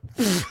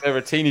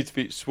 Berrettini to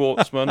beat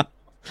Schwartzman.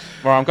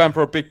 Right, I'm going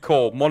for a big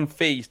call.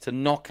 Monfils to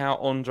knock out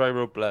Andre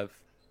Rublev.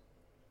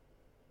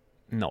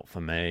 Not for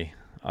me.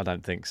 I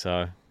don't think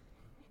so.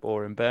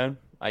 Boring, Ben.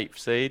 8th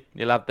seed.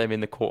 You'll have them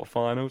in the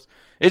quarterfinals.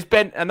 Is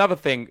Ben, another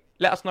thing,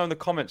 let us know in the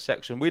comments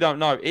section. We don't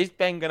know. Is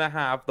Ben going to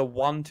have the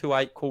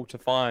 1-8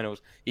 quarterfinals?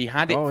 He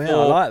had it I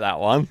like that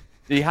one.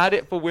 He had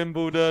it for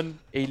Wimbledon.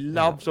 He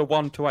loves a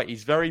 1-8.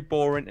 He's very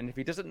boring, and if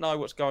he doesn't know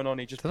what's going on,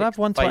 he just Did I have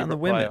 1-8 in the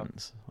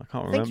women's? I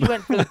can't remember. I think he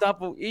went for the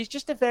double. He's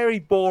just a very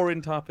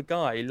boring type of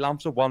guy. He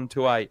loves a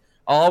 1-8.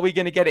 Are we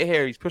going to get it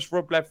here? He's pushed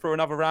Rublev through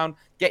another round.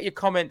 Get your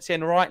comments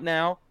in right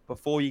now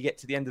before you get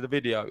to the end of the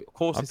video. Of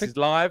course, this is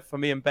live for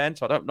me and Ben,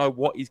 so I don't know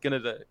what he's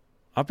going to do.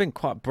 I've been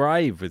quite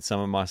brave with some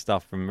of my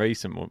stuff from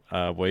recent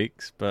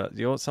weeks, but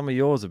some of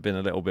yours have been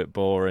a little bit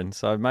boring,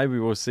 so maybe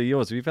we'll see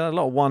yours. We've had a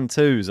lot of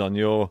 1-2s on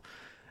your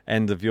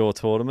end of your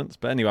tournaments.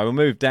 But anyway, we'll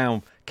move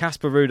down.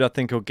 Casper Ruud, I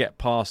think, will get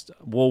past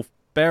Wolf.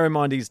 Bear in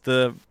mind, he's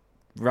the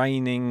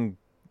reigning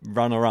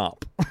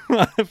runner-up,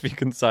 if you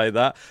can say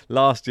that.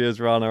 Last year's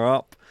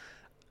runner-up.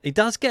 He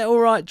does get all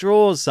right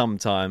draws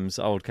sometimes,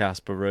 old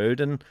Casper Ruud,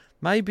 and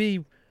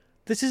maybe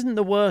this isn't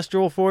the worst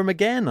draw for him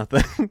again, I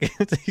think.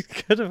 He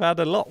could have had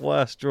a lot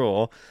worse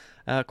draw.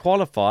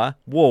 Qualifier,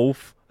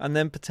 Wolf, and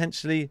then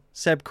potentially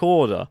Seb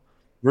Korda.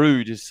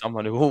 Ruud is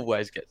someone who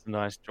always gets a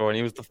nice draw, and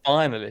he was the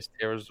finalist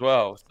here as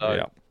well.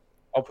 So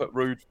I'll put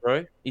Ruud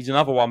through. He's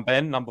another one,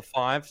 Ben, number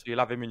 5, so you'll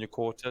have him in your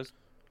quarters.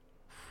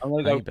 I'm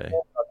going to go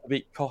to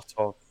beat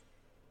Kotov,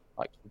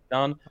 like you've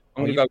done.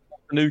 I'm going to go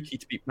Panucci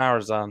to beat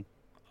Marazan.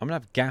 I'm going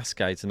to have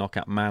Gasquet to knock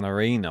out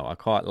Manarino. I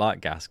quite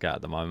like Gasquet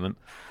at the moment.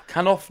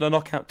 Can Offner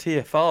knock out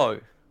TFO?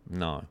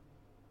 No.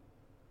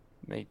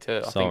 Me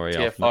too. Sorry,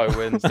 I think TFO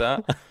wins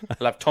that.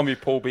 I'll have Tommy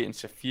Paul beating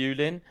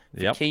Safulin.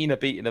 Vakina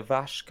beating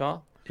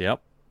Ivashka.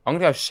 Yep. I'm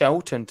going to go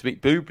Shelton to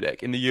beat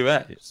Bublik in the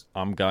US.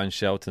 I'm going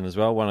Shelton as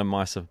well. One of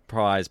my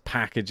surprise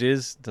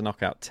packages to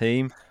knock out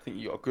Team. I think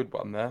you got a good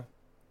one there.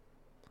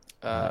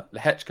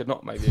 Lehechka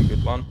not maybe a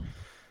good one.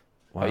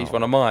 Wow. He's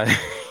one of mine.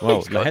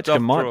 Well,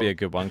 Lehechka might be a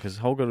good one because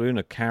Holger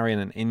Rune carrying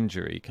an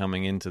injury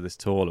coming into this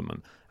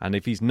tournament. And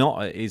if he's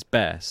not at his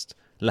best,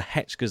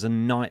 Lehechka's a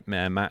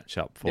nightmare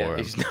matchup for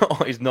him.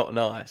 He's not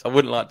nice. I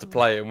wouldn't like to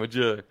play him, would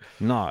you?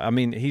 No, I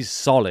mean, he's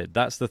solid.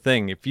 That's the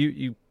thing. If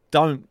you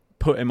don't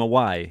put him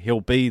away,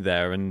 he'll be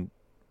there. And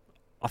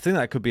I think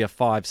that could be a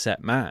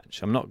 5-set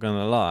match. I'm not going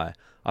to lie.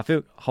 I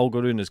feel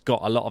Holger Rune's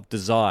got a lot of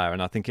desire,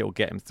 and I think it will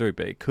get him through.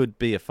 But it could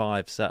be a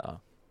 5-setter.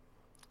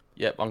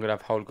 Yep, I'm going to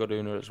have Holger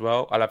Rune as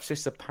well. I'll have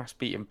Sister Pass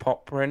beating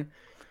Poprin.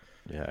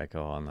 Yeah,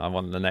 go on. I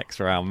want the next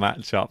round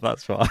matchup,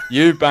 that's right.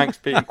 Eubanks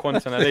beating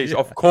Quentin Elise.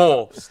 Of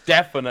course,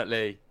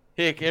 definitely.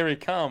 Here he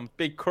comes,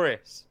 Big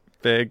Chris.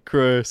 Big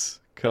Chris.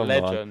 Come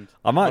legend.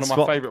 On. One of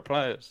my favourite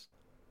players.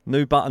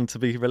 New button to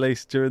be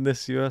released during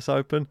this US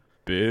Open.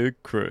 Big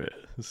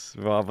Chris,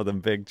 rather than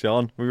Big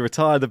John. We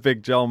retire the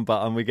Big John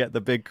button, we get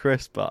the Big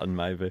Chris button,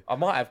 maybe. I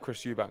might have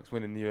Chris Eubanks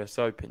winning the US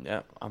Open,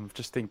 yeah. I'm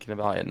just thinking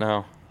about it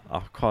now.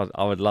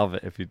 I would love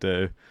it if you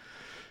do.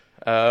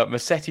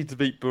 Massetti to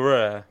beat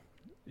Barrera.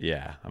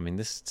 Yeah, I mean,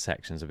 this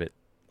section's a bit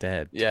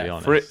dead, to be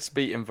honest. Fritz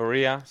beating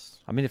Varias.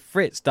 I mean, if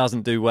Fritz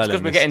doesn't do well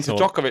because we're getting to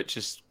Djokovic,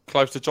 is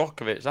close to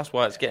Djokovic. That's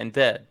why it's getting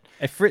dead.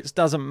 If Fritz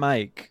doesn't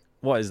make,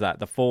 what is that,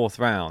 the 4th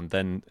round,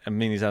 then I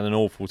mean, he's had an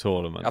awful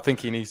tournament. I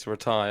think he needs to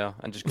retire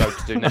and just go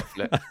to do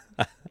Netflix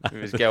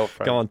with his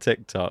girlfriend. Go on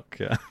TikTok.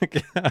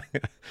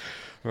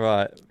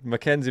 Right,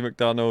 Mackenzie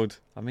McDonald.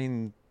 I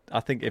mean, I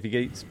think if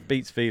he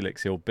beats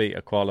Felix, he'll beat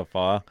a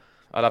qualifier.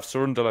 I'll have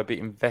Cerundolo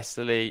beating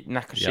Vesely,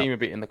 Nakashima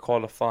beating the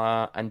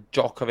qualifier, and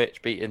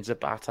Djokovic beating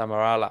Zapata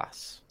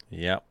Morales.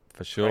 Yep,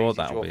 for sure.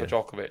 That'll be for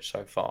Djokovic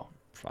so far.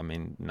 I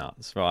mean,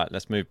 nuts. Right,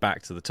 let's move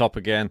back to the top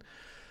again.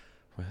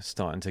 We're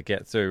starting to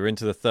get through. We're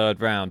into the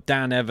 3rd round.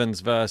 Dan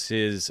Evans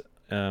versus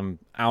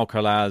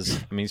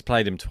Alcaraz. I mean, he's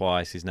played him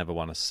twice. He's never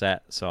won a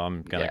set, so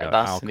I'm going to go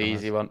that's Alcaraz. An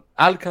easy one.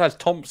 Alcaraz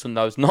Thompson,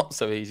 though, is not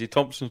so easy.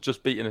 Thompson's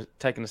just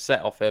taking a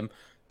set off him,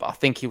 but I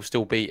think he'll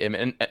still beat him.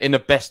 In a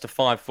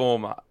best-of-5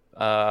 format,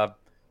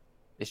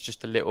 it's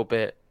just a little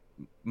bit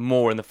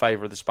more in the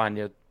favour of the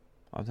Spaniard.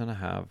 I'm going to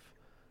have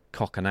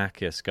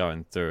Kokkinakis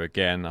going through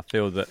again. I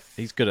feel that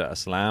he's good at a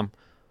slam.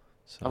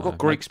 So I've got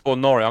Griekspoor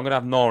Norrie. I'm going to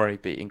have Norrie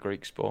beating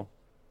Griekspoor.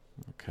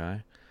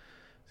 Okay.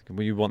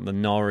 Well, you want the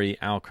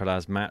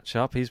Norrie-Alcaraz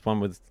matchup. He's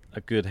one with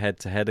a good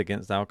head-to-head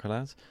against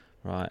Alcaraz.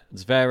 Right.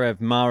 Zverev,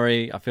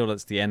 Murray. I feel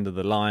that's the end of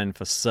the line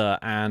for Sir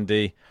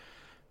Andy.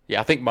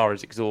 Yeah, I think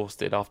Murray's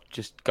exhausted after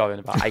just going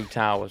about 8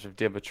 hours with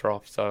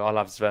Dimitrov. So I'll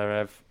have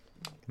Zverev.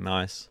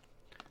 Nice.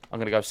 I'm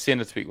going to go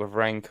Sinner to beat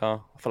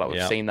Wawrinka. I feel like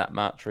we've seen that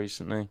match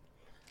recently.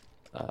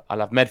 I'll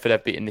have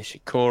Medvedev beating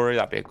Nishikori.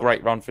 That'd be a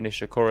great run for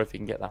Nishikori if he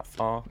can get that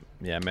far.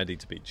 Yeah, Medi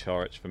to beat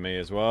Chorich for me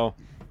as well.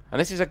 And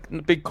this is a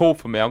big call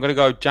for me. I'm going to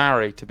go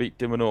Jarry to beat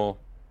Dimonor.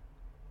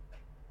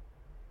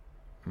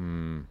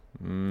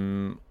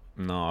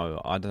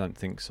 No, I don't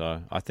think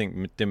so. I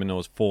think de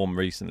Minaur's form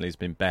recently has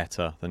been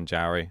better than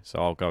Jarry, so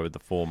I'll go with the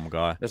form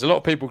guy. There's a lot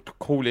of people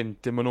calling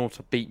de Minaur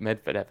to beat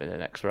Medvedev in the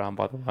next round,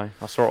 by the way.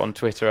 I saw it on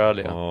Twitter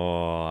earlier.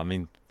 Oh, I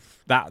mean,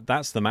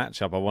 that's the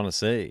matchup I want to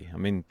see. I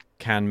mean,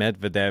 can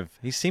Medvedev...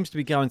 He seems to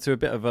be going through a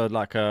bit of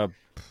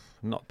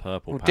not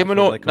purple patch. De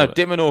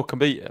Minaur can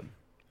beat him.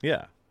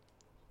 Yeah.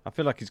 I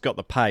feel like he's got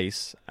the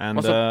pace.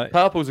 And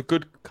purple's a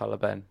good colour,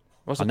 Ben.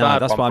 What's the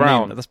bad one? What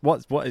Brown. I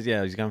mean. What is?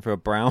 Yeah, he's going for a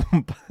brown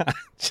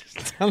patch.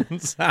 It doesn't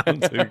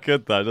sound too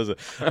good though, does it?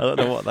 I don't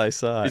know what they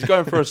say. He's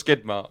going for a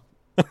skid mark.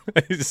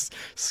 He's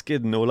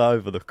skidding all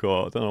over the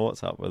court. I don't know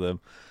what's up with him.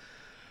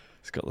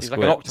 He's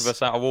like an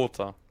octopus out of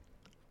water.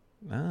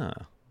 Ah,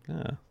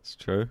 yeah, it's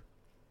true.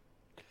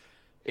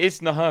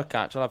 Isner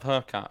Hurkacz. I'll have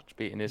Hurkacz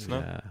beating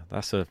Isner. Yeah,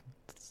 that's a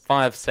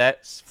 5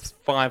 sets,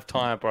 5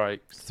 tie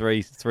breaks.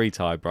 Three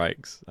tie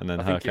breaks, and then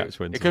Hurkacz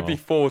wins. It could be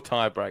 4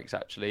 tie breaks,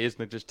 actually.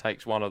 Isner just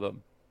takes one of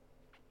them.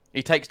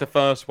 He takes the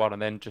first one,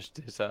 and then just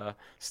his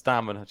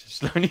stamina just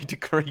slowly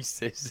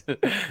decreases.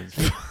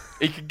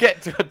 He could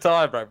get to a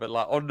tie break, but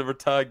like on the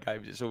return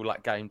games, it's all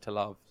like game to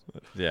love.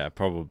 Yeah,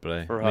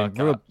 probably.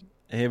 For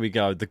here we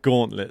go. The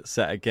gauntlet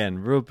set again.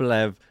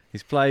 Rublev,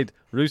 he's played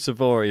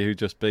Rusevori, who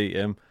just beat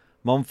him.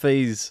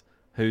 Monfils,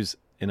 who's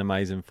in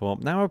amazing form.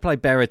 Now we'll play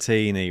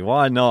Berrettini.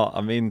 Why not?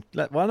 I mean,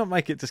 why not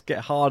make it just get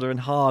harder and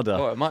harder?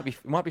 Oh, it might be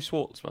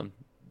Schwartzman.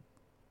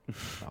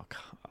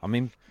 I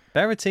mean,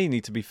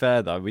 Berrettini, to be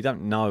fair, though, we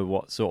don't know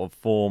what sort of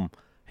form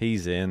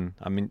he's in.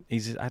 I mean,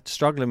 he's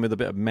struggling with a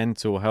bit of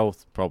mental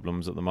health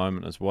problems at the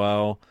moment as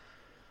well.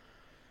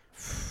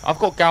 I've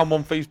got Gal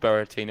Monfils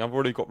Berrettini. I've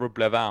already got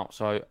Rublev out,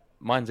 so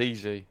mine's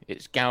easy.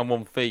 It's Gal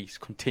Monfils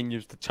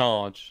continues to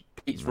charge,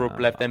 beats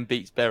Rublev, then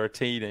beats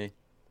Berrettini.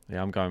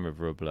 Yeah, I'm going with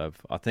Rublev.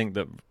 I think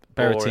that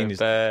Berrettini's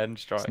Ben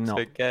strikes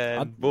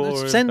again.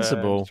 It's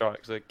sensible. Ben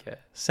strikes again.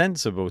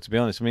 Sensible, to be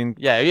honest. I mean,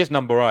 yeah, he is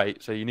number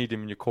 8, so you need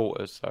him in your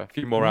quarters. So a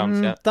few more rounds.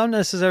 Yeah, don't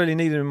necessarily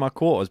need him in my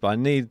quarters, but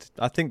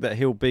I think that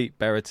he'll beat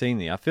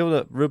Berrettini. I feel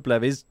that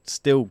Rublev is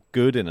still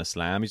good in a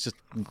slam. He just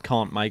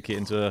can't make it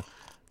into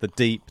the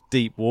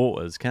deep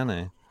waters, can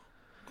he?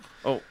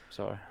 Oh,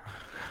 sorry.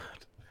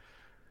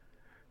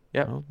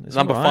 Yep. Well,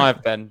 number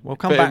 5, Ben. We'll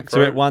come back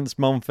to it once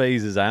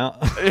Monfils is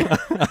out.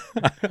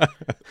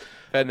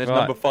 Ben, there's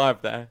number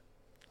 5 there.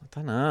 I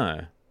don't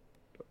know.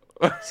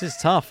 This is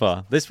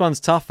tougher. This one's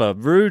tougher.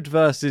 Ruud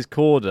versus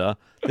Korda.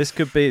 This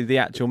could be the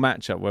actual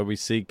matchup where we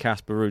see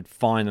Casper Ruud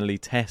finally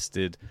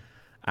tested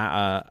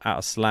at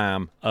a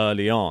slam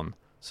early on.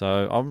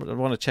 So I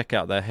want to check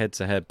out their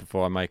head-to-head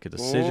before I make a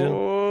decision.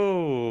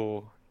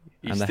 Oh,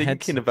 he's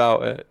thinking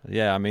about it.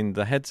 Yeah, I mean,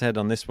 the head-to-head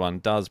on this one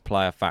does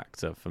play a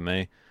factor for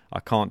me. I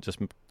can't just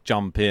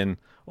jump in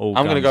all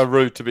I'm going to go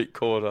Ruud to beat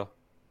Korda.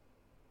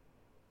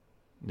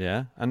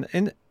 Yeah,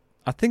 and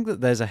I think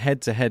that there's a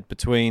head-to-head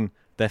between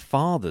their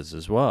fathers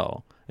as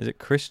well. Is it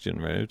Christian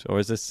Ruud, or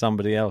is this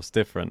somebody else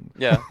different?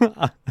 Yeah.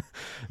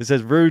 It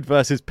says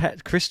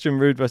Christian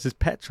Ruud versus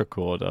Petra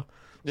Korda.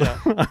 Yeah.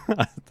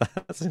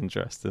 That's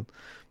interesting.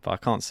 But I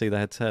can't see the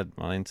head-to-head.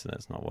 My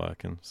internet's not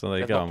working. So there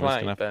you go.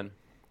 Ben.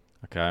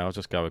 Okay, I'll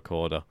just go with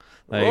Korda.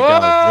 There you go.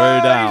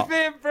 Ruud out. He's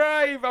being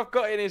brave. I've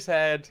got in his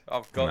head.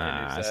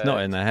 It's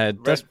not in the head.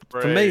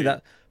 For me,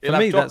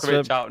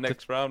 that's out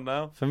next round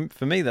now.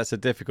 For me, that's a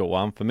difficult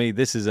one. For me,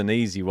 this is an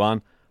easy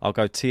one. I'll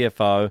go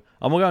TFO.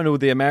 I'm going all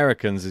the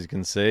Americans, as you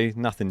can see.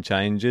 Nothing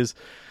changes.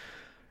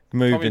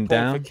 Moving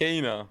down. For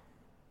Kina.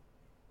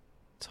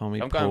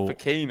 I'm going for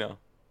Kina.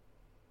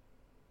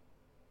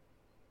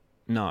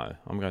 No,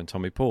 I'm going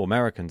Tommy Paul.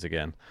 Americans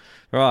again.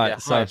 Right. Yeah,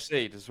 high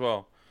seed as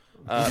well.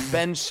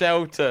 Ben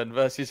Shelton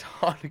versus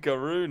Heidegger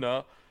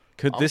Rune.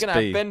 Could this be? I'm going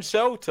to have Ben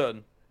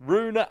Shelton.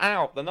 Rune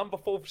out. The number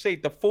 4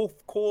 seed. The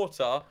 4th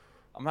quarter.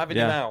 I'm having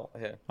him out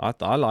here.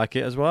 I like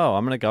it as well.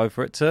 I'm going to go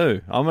for it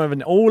too. I'm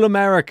having all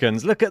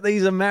Americans. Look at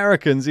these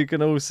Americans you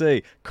can all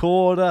see.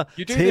 Korda,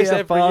 you do this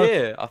every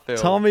year, I feel.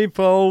 Tommy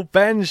Paul,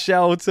 Ben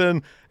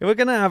Shelton. We're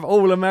going to have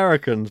all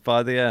Americans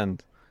by the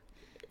end.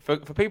 For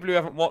people who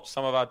haven't watched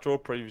some of our draw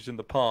previews in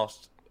the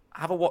past,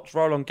 have a watch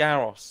Roland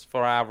Garros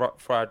for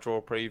our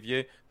draw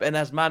preview, but then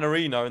has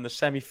Manarino in the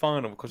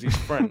semi-final because he's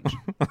French.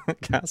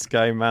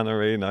 Gasquet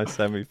Manarino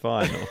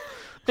semi-final.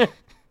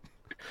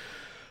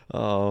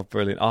 Oh,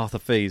 brilliant. Arthur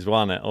Fees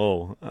won it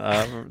all.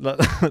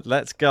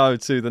 Let's go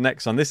to the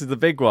next one. This is the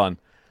big one.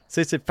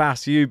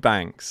 Tsitsipas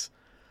Eubanks.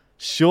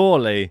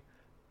 Surely,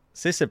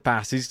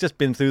 Tsitsipas, he's just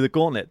been through the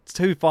gauntlet.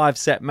 2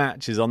 5-set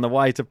matches on the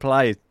way to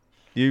play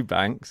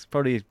Eubanks,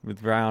 probably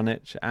with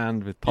Raonic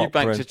and with Popper.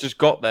 Eubanks has just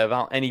got there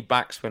without any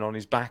backspin on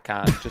his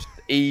backhand, just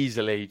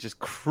easily, just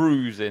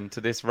cruising to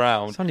this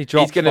round. He's only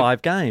dropped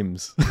 5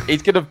 games.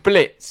 He's going to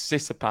blitz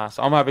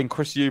Tsitsipas. I'm having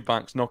Chris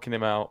Eubanks knocking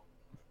him out.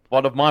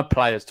 One of my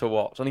players to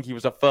watch. I think he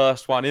was the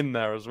first one in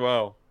there as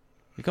well.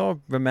 You got to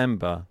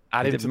remember.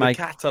 Add him to the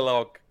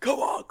catalogue. Come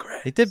on,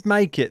 Chris. He did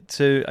make it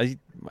to... he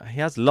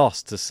has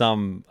lost to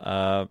some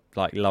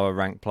lower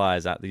ranked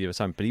players at the US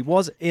Open, but he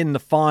was in the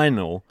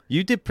final.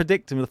 You did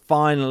predict him the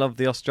final of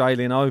the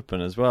Australian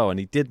Open as well, and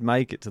he did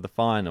make it to the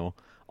final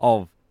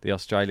of the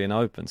Australian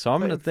Open. So I'm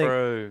going to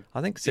think.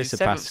 I think He's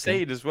Tsitsipas. 7th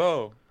seed as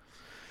well.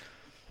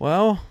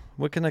 Well,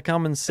 we're going to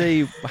come and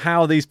see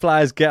how these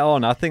players get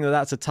on. I think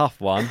that's a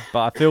tough one, but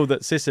I feel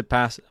that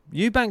Tsitsipas,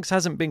 Eubanks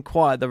hasn't been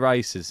quite at the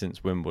races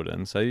since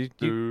Wimbledon, so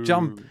you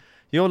jump.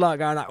 You're like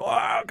going like,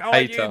 "Whoa, go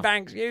on,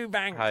 Eubanks.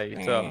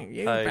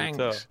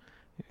 Hater.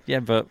 Yeah,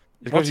 but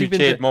Because you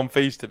cheered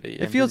Monfils to beat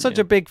him. if you're such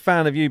a big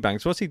fan of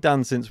Eubanks, what's he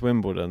done since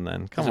Wimbledon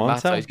then? Come on,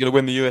 matter. He's going to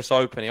win the US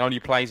Open. He only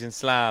plays in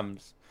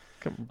slams.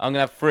 I'm going to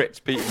have Fritz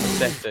beating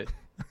Musetti.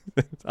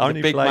 He's a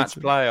big match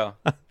player.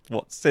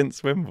 What,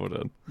 since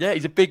Wimbledon? Yeah,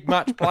 he's a big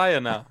match player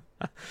now.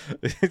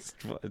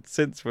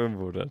 Since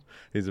Wimbledon,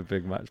 he's a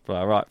big match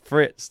player. Right,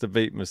 Fritz to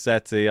beat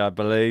Musetti, I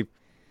believe.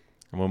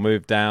 And we'll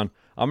move down.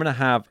 I'm going to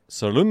have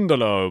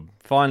Cerundolo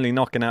finally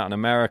knocking out an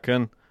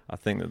American. I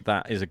think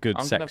that is a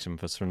good section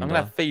for Cerundolo. I'm going to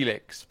have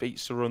Felix beat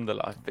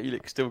Cerundolo.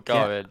 Felix still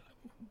going.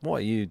 Yeah. What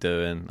are you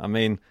doing? I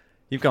mean,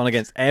 you've gone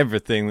against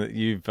everything that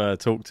you've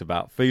talked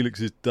about. Felix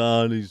is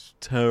done. He's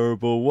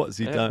terrible. What's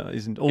he done?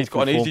 He's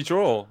got an easy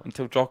draw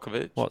until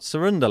Djokovic. What?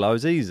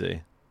 Cerundolo's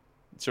easy.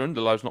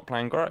 Cerundolo's not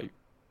playing great.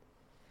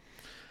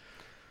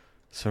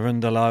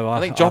 Cerundolo.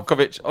 I think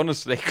Djokovic,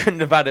 honestly,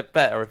 couldn't have had it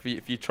better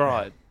if you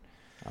tried.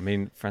 I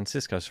mean,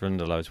 Francisco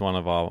Cerundolo is one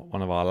of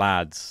our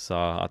lads.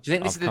 So do you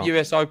think this is the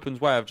US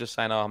Open's way of just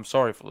saying, "Oh, I'm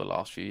sorry for the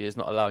last few years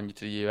not allowing you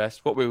to the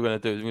US"? What we were going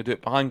to do is we're going to do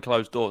it behind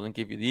closed doors and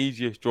give you the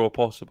easiest draw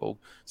possible.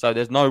 So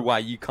there's no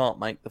way you can't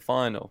make the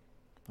final.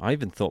 I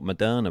even thought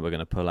Moderna were going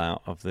to pull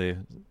out of the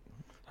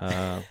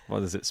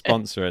what is it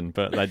sponsoring,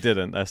 but they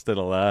didn't. They're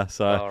still there.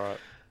 So right.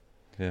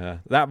 Yeah,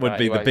 that would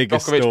be the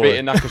biggest Djokovic story.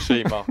 beating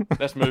Nakashima.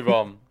 Let's move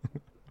on.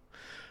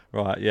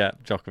 Right, yeah,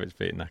 Djokovic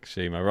beating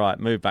Nakashima. Right,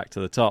 move back to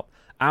the top.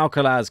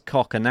 Alcaraz,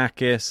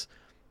 Kokkinakis.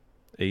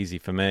 Easy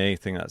for me. I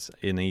think that's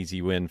an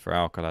easy win for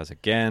Alcaraz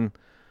again.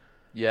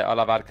 Yeah, I'll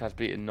have Alcaraz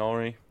beating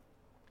Nori.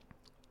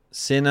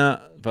 Sinner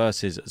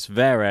versus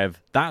Zverev.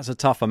 That's a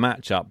tougher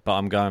matchup, but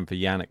I'm going for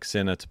Yannick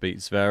Sinner to beat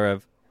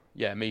Zverev.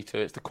 Yeah, me too.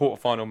 It's the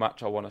quarterfinal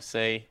match I want to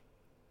see.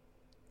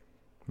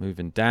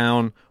 Moving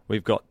down,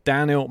 we've got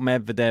Daniil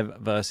Medvedev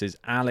versus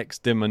Alex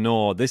de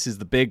Minaur. This is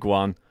the big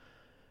one.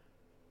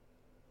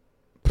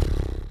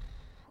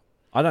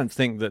 I don't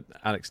think that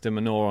Alex de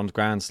Minaur on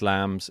Grand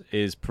Slams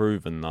is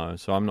proven, though,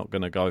 so I'm not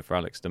going to go for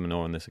Alex de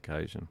Minaur on this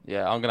occasion.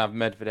 Yeah, I'm going to have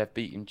Medvedev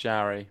beating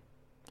Jarry.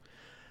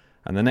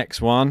 And the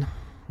next one,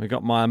 we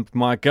got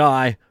my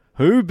guy,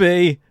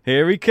 Hubie.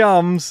 Here he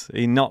comes.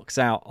 He knocks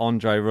out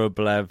Andre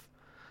Rublev.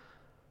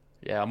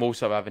 Yeah, I'm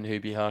also having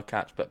Hubie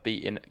Hurkacz, but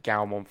beating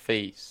Gal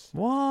Monfils.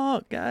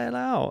 What? Get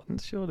out.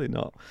 Surely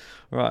not.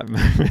 Right,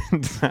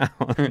 moving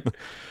down.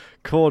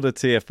 Quarter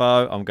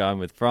TFO, I'm going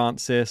with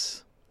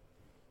Francis.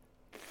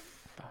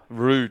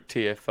 Rude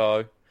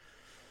TFO.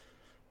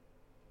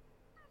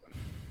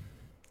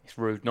 It's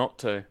rude not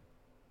to.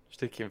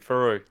 Sticking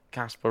through.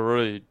 Casper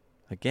Ruud.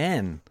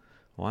 Again.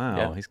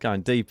 Wow, He's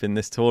going deep in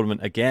this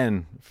tournament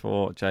again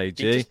for JG.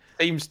 He just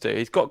seems to.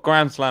 He's got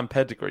Grand Slam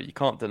pedigree. You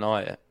can't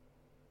deny it.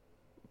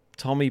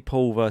 Tommy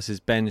Paul versus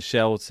Ben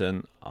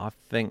Shelton. I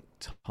think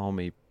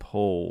Tommy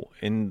Paul,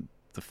 in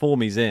the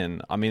form he's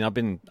in, I mean, I've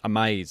been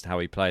amazed how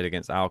he played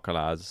against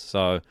Alcaraz.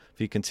 So if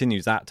he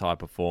continues that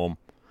type of form,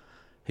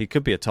 he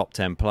could be a top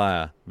 10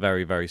 player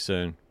very, very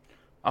soon.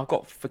 I've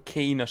got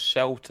Fakina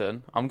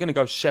Shelton. I'm going to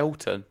go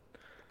Shelton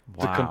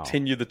to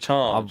continue the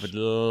charge. I would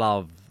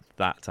love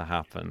that to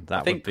happen.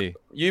 That would be.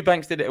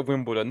 Eubanks did it at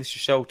Wimbledon. This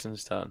is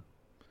Shelton's turn.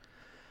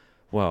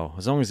 Well,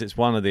 as long as it's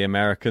one of the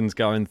Americans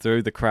going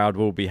through, the crowd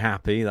will be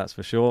happy, that's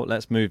for sure.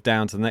 Let's move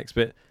down to the next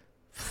bit.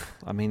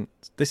 I mean,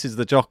 this is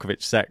the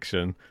Djokovic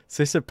section.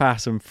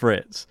 Tsitsipas and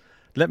Fritz.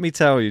 Let me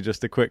tell you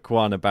just a quick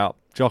one about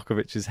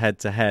Djokovic's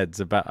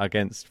head-to-heads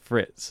against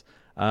Fritz.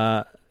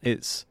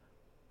 It's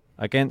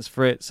against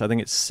Fritz. I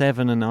think it's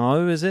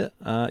 7-0, is it?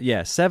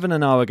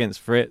 7-0 against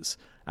Fritz,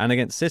 and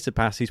against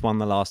Tsitsipas, he's won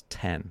the last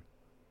 10.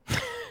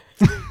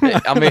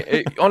 I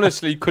mean,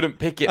 honestly, couldn't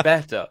pick it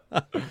better.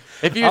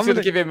 If you were going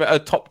to give him a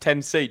top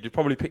 10 seed, you'd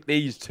probably pick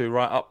these two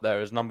right up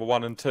there as number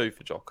 1 and 2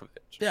 for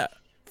Djokovic. Yeah,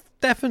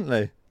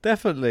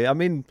 definitely. I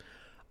mean,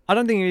 I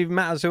don't think it even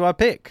matters who I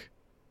pick.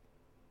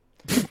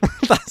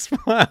 That's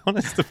my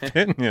honest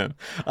opinion.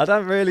 I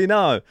don't really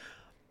know.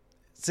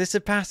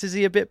 Tsitsipas, is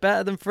he a bit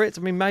better than Fritz?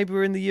 I mean, maybe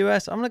we're in the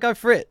US. I'm going to go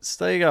Fritz.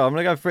 There you go. I'm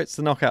going to go Fritz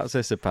to knock out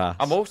Tsitsipas.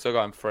 I'm also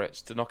going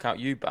Fritz to knock out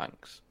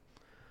Eubanks.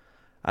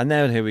 And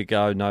then here we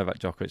go, Novak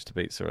Djokovic to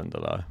beat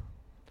Cerundolo.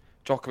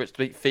 Djokovic to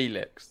beat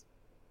Felix.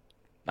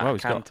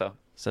 Canter.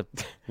 So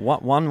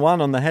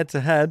 1-1 on the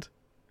head-to-head.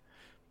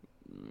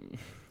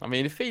 I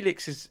mean, if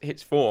Felix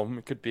hits form,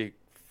 it could be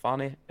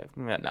funny.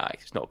 No,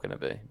 it's not going to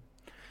be.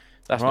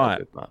 That's not a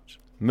good match.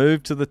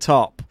 Move to the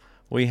top.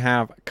 We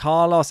have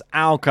Carlos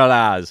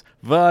Alcaraz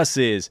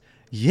versus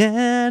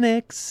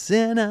Yannick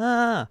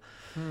Sinner.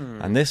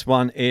 And this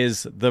one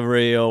is the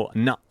real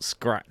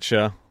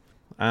nut-scratcher.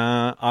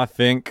 I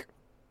think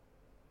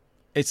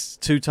it's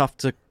too tough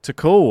to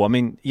call. I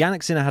mean,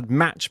 Yannick Sinner had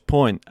match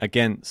point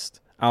against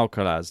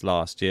Alcaraz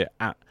last year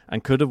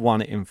and could have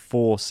won it in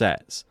 4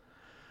 sets.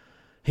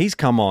 He's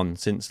come on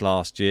since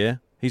last year.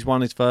 He's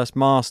won his first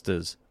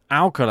Masters.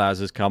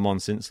 Alcaraz has come on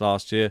since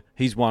last year.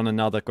 He's won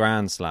another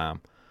Grand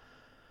Slam.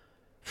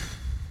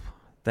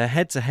 Their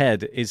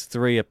head-to-head is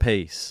 3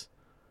 apiece.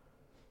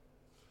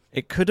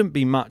 It couldn't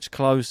be much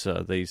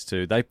closer, these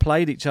two. They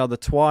played each other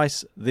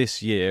twice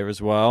this year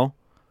as well.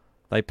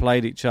 They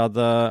played each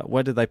other...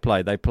 Where did they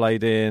play? They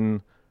played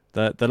in...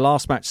 The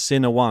last match,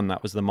 Sinner won.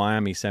 That was the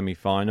Miami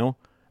semi-final.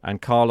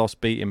 And Carlos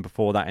beat him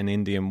before that in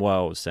Indian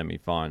Wells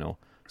semi-final.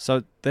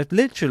 So they're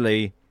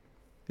literally...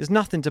 There's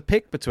nothing to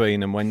pick between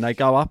them when they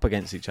go up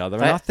against each other.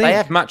 And I think they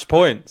have match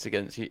points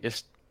against you.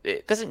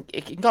 It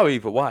can go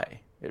either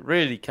way. It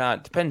really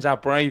can. Depends how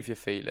brave you're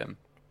feeling.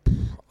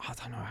 I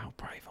don't know how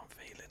brave I'm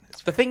feeling.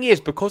 The thing is,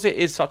 because it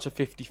is such a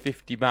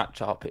 50-50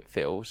 matchup, it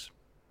feels,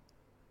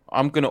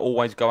 I'm going to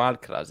always go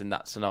Alcaraz in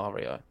that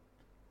scenario.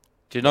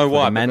 Do you know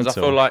why? Because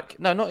I feel like...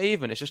 No, not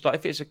even. It's just like,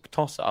 if it's a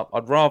toss-up,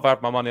 I'd rather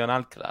have my money on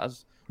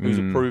Alcaraz, who's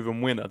a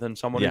proven winner, than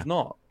someone who's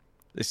not.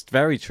 It's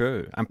very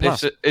true. And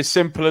plus... It's as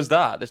simple as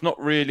that. There's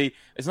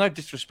no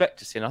disrespect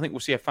to Sin. I think we'll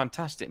see a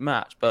fantastic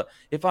match. But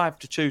if I have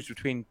to choose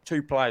between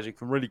two players who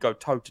can really go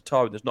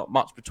toe-to-toe, and there's not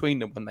much between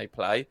them when they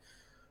play,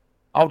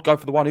 I would go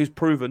for the one who's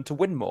proven to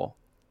win more.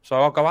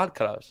 So I'll go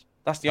Alcaraz.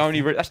 That's the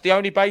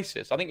only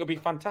basis. I think it'll be a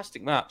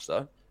fantastic match,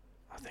 though.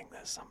 I think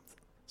there's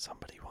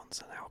somebody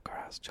wants an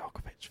Alcaraz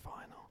Djokovic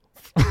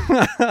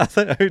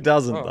final. Who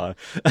doesn't, though?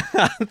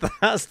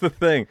 That's the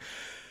thing.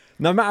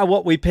 No matter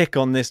what we pick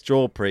on this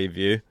draw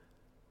preview,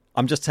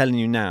 I'm just telling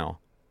you now,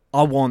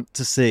 I want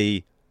to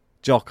see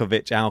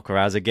Djokovic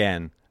Alcaraz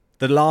again.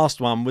 The last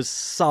one was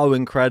so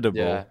incredible.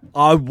 Yeah.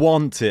 I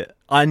want it.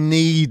 I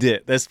need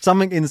it. There's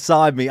something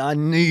inside me. I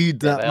need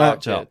that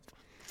matchup.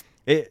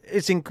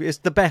 It's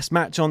the best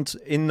match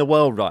in the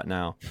world right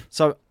now.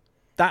 So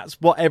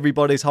that's what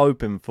everybody's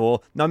hoping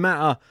for. No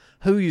matter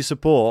who you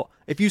support,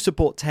 if you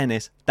support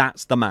tennis,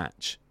 that's the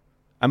match.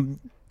 And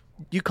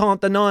you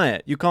can't deny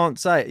it. You can't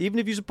say it. Even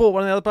if you support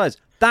one of the other players,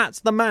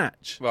 that's the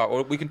match. Right,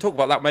 well, we can talk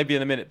about that maybe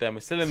in a minute then.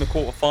 We're still in the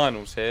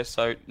quarterfinals here,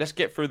 so let's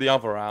get through the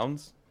other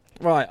rounds.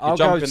 Right, I'll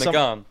go the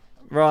gun.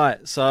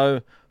 Right,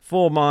 so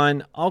for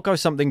mine, I'll go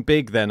something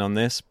big then on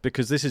this,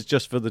 because this is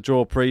just for the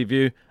draw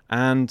preview,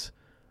 and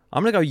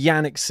I'm going to go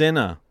Yannick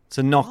Sinner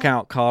to knock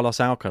out Carlos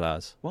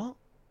Alcaraz. What?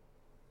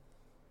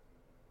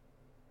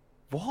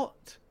 What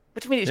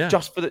do you mean it's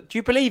just for the... Do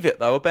you believe it,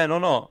 though, Ben, or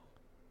not?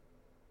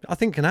 I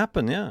think it can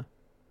happen, yeah.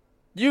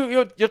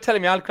 You're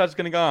telling me Alcaraz is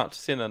going to go out to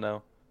Sinner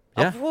now?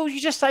 Yeah. What were you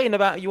just saying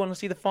about you want to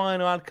see the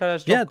final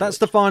Alcaraz? Yeah, that's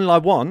the final I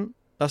want.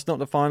 That's not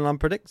the final I'm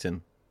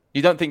predicting.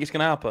 You don't think it's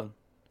going to happen?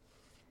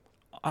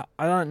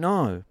 I don't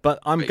know, but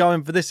I'm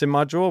going for this in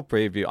my draw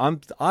preview.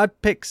 I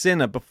picked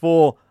Sinner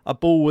before a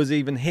ball was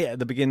even hit at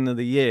the beginning of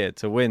the year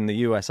to win the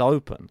US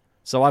Open.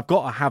 So I've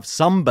got to have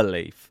some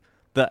belief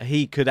that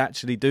he could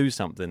actually do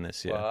something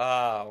this year.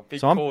 Wow, big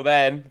call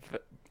then.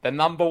 The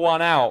number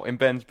one out in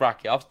Ben's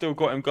bracket. I've still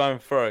got him going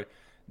through.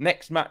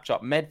 Next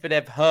matchup,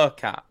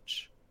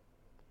 Medvedev-Hurkacz.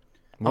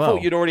 I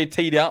thought you'd already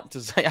teed it up to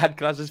say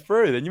Alcaraz is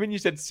through. Then when you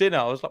said Sinner,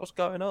 I was like, what's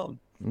going on?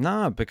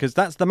 No, because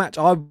that's the match.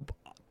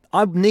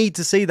 I need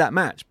to see that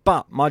match.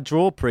 But my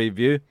draw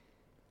preview,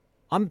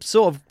 I'm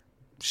sort of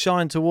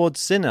shying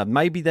towards Sinner.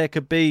 Maybe there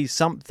could be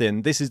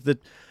something.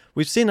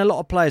 We've seen a lot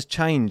of players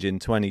change in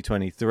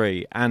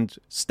 2023 and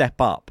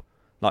step up.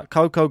 Like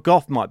Coco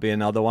Gauff might be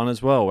another one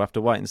as well. We'll have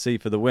to wait and see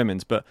for the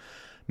women's. But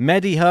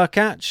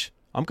Hurkacz,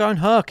 I'm going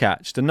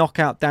Hurkacz to knock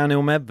out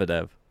Daniil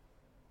Medvedev.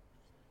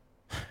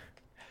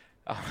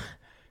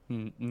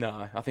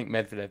 No, I think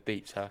Medvedev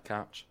beats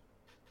Hurkacz.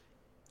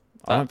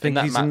 I don't think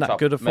he's in that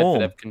good a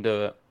form. Medvedev can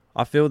do it.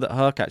 I feel that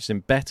Hurkacz is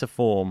in better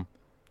form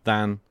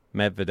than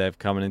Medvedev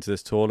coming into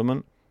this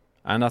tournament.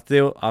 And I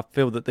feel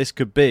that this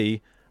could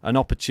be an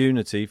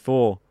opportunity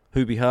for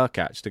Hubie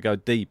Hurkacz to go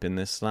deep in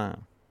this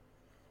slam.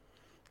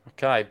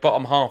 Okay,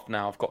 bottom half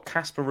now. I've got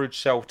Casper Ruud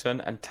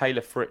Shelton and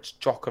Taylor Fritz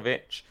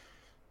Djokovic.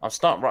 I'll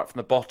start right from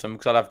the bottom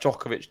because I'd have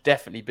Djokovic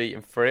definitely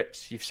beating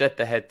Fritz. You've said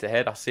the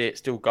head-to-head. I see it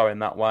still going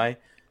that way.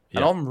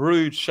 And on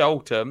Ruud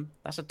Shelton,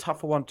 that's a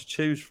tougher one to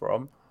choose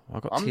from.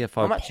 I've got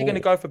I'm actually going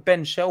to go for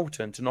Ben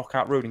Shelton to knock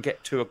out Ruud and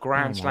get to a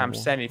Grand Slam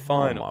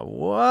semi-final. Oh, my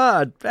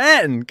word.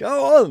 Ben,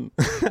 go on.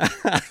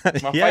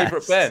 My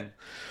favourite Ben.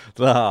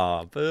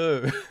 Ah,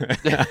 boo.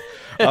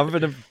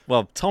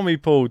 Tommy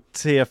Paul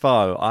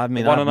TFO. I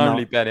mean, one and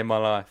only Ben in my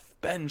life.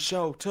 Ben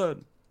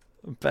Shelton.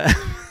 Ben.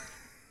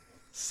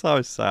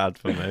 So sad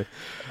for me.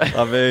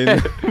 I mean,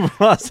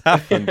 what's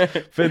happened?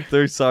 Been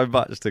through so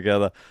much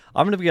together.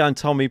 I'm going to be going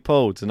Tommy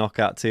Paul to knock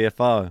out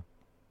TFO.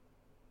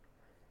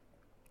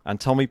 And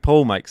Tommy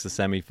Paul makes the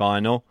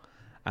semi-final.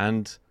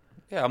 And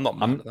yeah, I'm not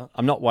mad at that.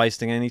 I'm not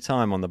wasting any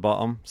time on the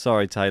bottom.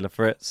 Sorry, Taylor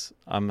Fritz.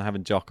 I'm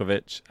having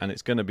Djokovic. And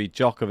it's going to be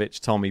Djokovic,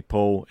 Tommy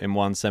Paul in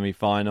one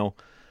semi-final.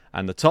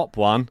 And the top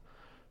one,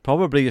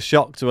 probably a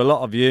shock to a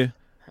lot of you,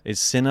 is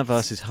Sinner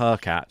versus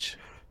Hurkacz.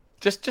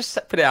 Just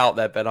put it out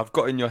there, Ben. I've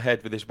got in your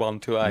head with this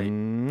 1-8.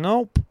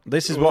 Nope.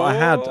 This is what I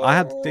had. I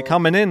had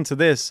coming into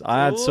this.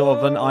 I had sort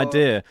of an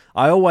idea.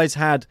 I always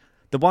had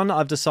the one that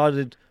I've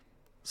decided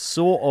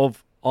sort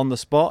of on the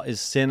spot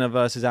is Sinner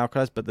versus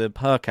Alcaraz, but the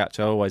Hurkacz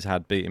I always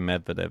had beating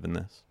Medvedev in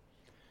this.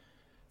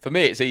 For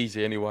me, it's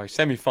easy anyway.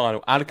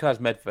 Semi-final, Alcaraz,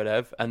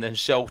 Medvedev, and then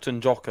Shelton,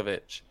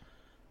 Djokovic.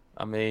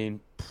 I mean,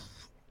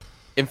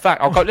 in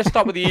fact, let's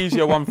start with the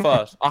easier one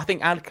first. I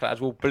think Alcaraz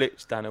will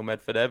blitz Daniel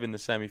Medvedev in the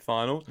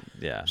semi-final.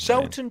 Yeah.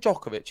 Shelton,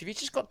 Djokovic, if you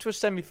just got to a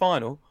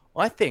semi-final,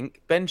 I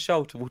think Ben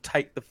Shelton will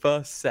take the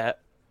first set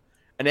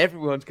and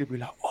everyone's going to be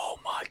like, oh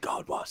my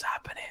God, what's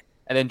happening?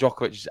 And then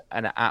Djokovic is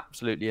going to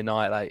absolutely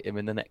annihilate him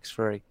in the next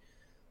three.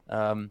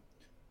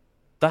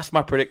 That's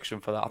my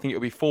prediction for that. I think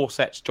it'll be 4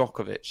 sets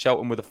Djokovic,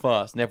 Shelton with the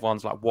first, and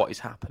everyone's like, what is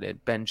happening?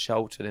 Ben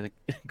Shelton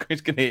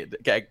is going to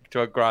get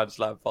to a Grand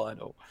Slam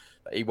final.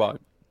 But he won't,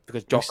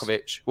 because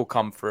Djokovic will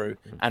come through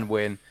and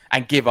win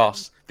and give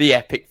us the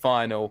epic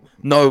final.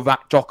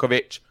 Novak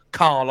Djokovic,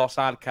 Carlos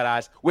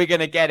Alcaraz. We're going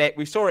to get it.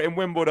 We saw it in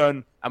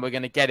Wimbledon, and we're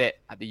going to get it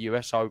at the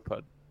US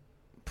Open.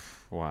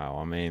 Wow,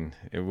 I mean,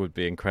 it would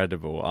be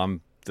incredible.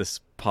 I'm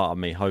this part of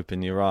me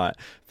hoping you're right.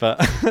 But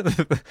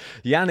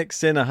Yannick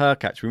Sinner,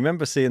 Hurkacz,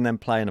 remember seeing them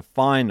play in a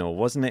final,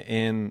 wasn't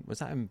it was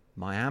that in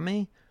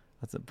Miami?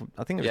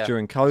 I think it was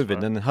during COVID,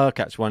 right. And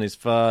Hurkacz won his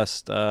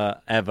first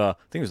ever,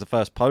 I think it was the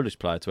first Polish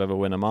player to ever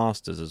win a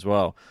Masters as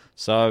well.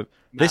 So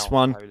this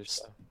one,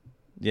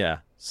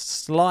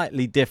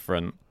 slightly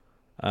different.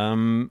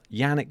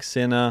 Yannick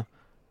Sinner,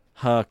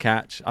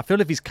 Hurkacz. I feel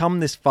if he's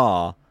come this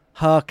far,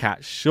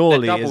 Hurkacz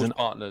surely isn't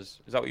partners.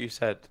 Is that what you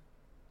said?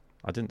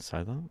 I didn't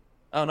say that.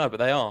 Oh no, but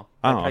they are.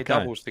 They play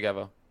doubles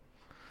together.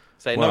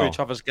 So they know each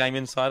other's game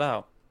inside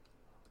out.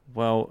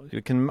 Well,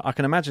 I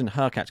can imagine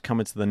Hurkacz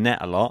coming to the net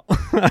a lot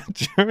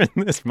during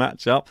this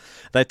matchup.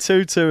 They're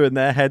 2-2 in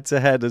their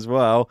head-to-head as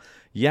well.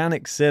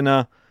 Yannick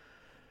Sinner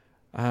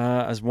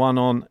has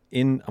won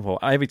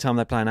every time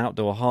they play an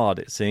outdoor hard,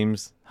 it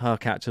seems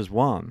Hurkacz has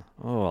won.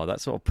 Oh, that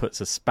sort of puts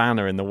a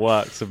spanner in the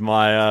works of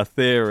my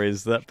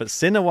theories. But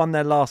Sinner won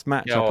their last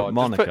matchup at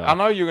Monaco. I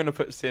know you're going to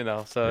put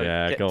Sinner, so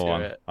go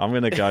on. It. I'm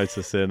going to go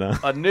to Sinner.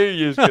 I knew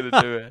you was going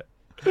to do it.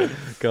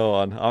 Go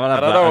on. I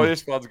don't know what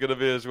this one's going to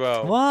be as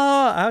well.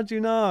 What? How do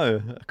you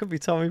know? It could be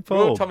Tommy Paul.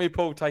 Will Tommy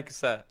Paul take a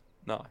set?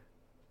 No.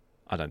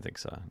 I don't think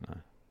so, no.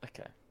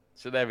 Okay.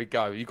 So there we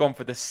go. You've gone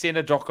for the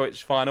Sinner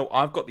Djokovic final.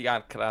 I've got the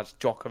Alcaraz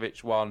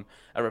Djokovic one,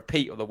 a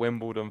repeat of the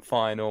Wimbledon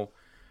final.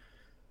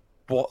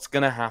 What's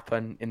going to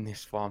happen in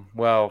this one?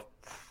 Well,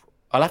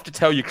 I'll have to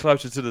tell you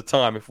closer to the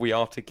time if we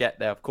are to get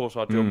there. Of course,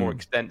 I'll do a more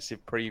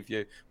extensive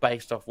preview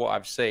based off what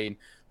I've seen.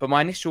 But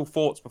my initial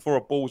thoughts before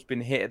a ball's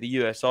been hit at the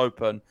US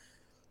Open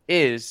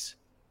is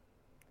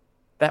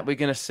that we're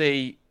going to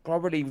see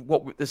probably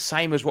the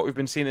same as what we've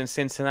been seeing in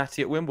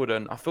Cincinnati at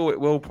Wimbledon. I feel it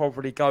will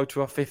probably go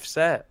to a 5th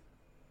set.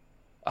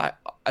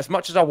 As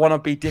much as I want to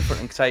be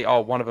different and say,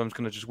 one of them's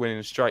going to just win in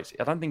the straight,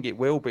 I don't think it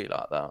will be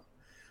like that.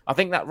 I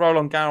think that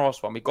Roland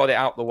Garros one, we got it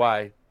out the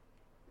way.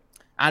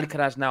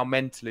 Alcaraz now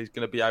mentally is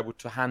going to be able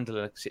to handle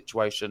a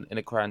situation in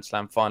a Grand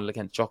Slam final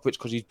against Djokovic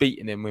because he's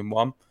beaten him in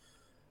one.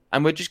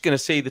 And we're just going to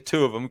see the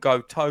two of them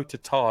go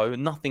toe-to-toe,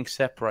 nothing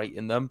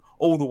separating them,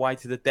 all the way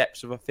to the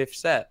depths of a 5th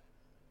set.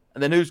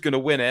 And then who's going to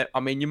win it? I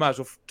mean, you might as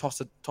well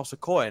toss a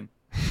coin.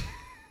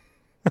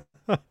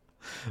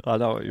 I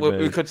know what you mean.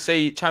 We could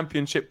see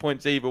championship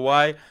points either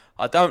way.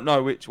 I don't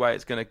know which way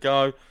it's going to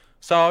go.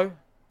 So,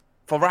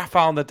 for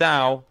Rafael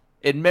Nadal,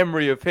 in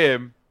memory of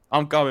him,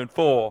 I'm going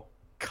for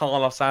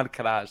Carlos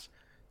Alcaraz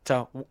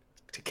to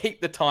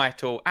keep the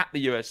title at the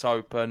US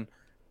Open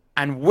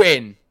and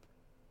win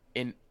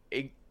in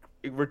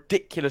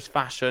ridiculous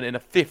fashion in a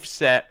 5th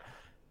set.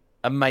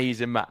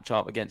 Amazing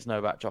matchup against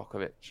Novak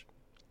Djokovic.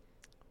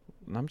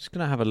 I'm just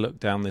going to have a look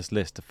down this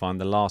list to find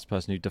the last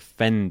person who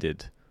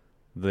defended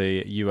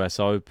the US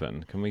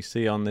Open. Can we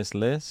see on this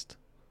list?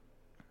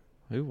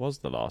 Who was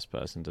the last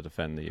person to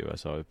defend the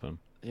US Open?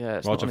 Yeah,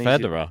 it's Roger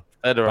Federer.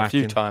 Federer a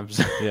few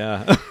times.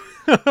 Yeah.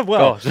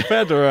 Well,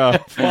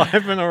 Federer,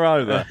 5 in a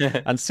row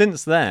there. And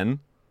since then,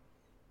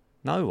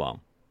 no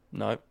one.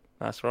 No,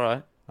 that's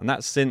right. And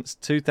that's since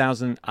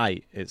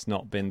 2008 it's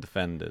not been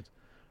defended.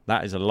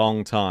 That is a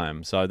long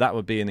time. So that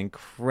would be an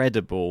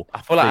incredible...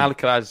 I feel like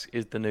Alcaraz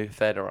is the new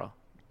Federer.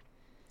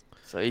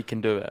 So he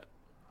can do it.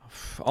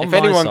 If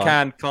anyone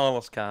can,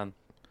 Carlos can.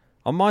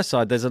 On my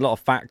side, there's a lot of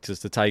factors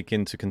to take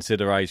into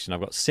consideration. I've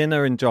got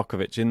Sinner and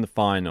Djokovic in the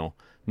final.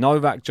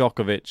 Novak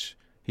Djokovic,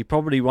 he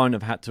probably won't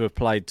have had to have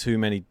played too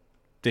many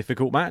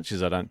difficult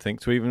matches, I don't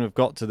think, to even have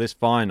got to this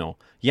final.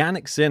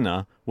 Yannick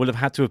Sinner will have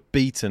had to have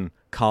beaten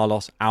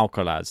Carlos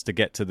Alcaraz to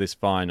get to this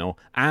final,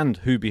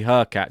 and Hubie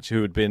Hurkacz,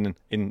 who had been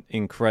in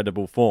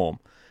incredible form.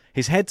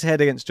 His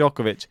head-to-head against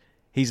Djokovic,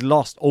 he's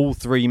lost all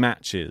 3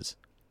 matches,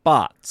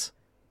 but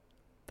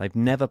they've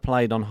never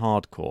played on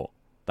hard court.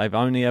 They've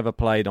only ever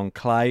played on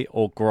clay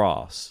or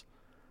grass.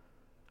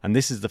 And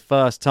this is the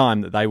first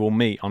time that they will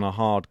meet on a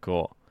hard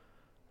court.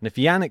 And if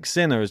Yannick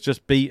Sinner has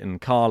just beaten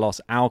Carlos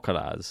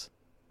Alcaraz,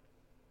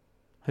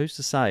 who's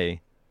to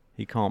say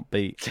he can't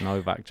beat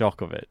Novak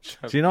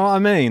Djokovic? Do you know what I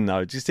mean,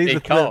 though? Do you see he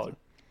can't.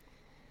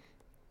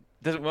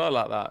 Doesn't work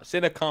like that.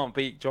 Sinner can't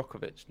beat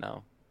Djokovic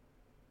now.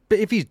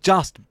 if he's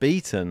just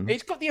beaten,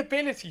 he's got the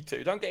ability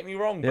to. Don't get me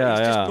wrong, but Yeah, he's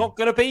just yeah. not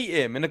going to beat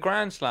him in a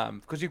Grand Slam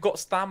because you've got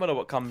stamina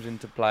what comes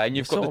into play, and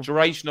you've got sort the of-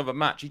 duration of a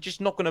match. He's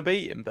just not going to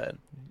beat him, Ben.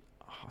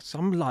 so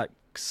I'm like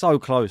so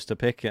close to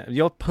picking.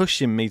 You're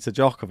pushing me to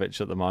Djokovic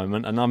at the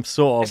moment, and I'm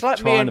sort of It's like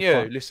me trying and to you.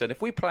 find- Listen,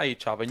 if we play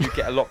each other and you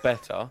get a lot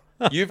better,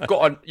 you've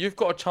got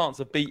a chance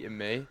of beating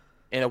me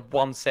in a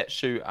one-set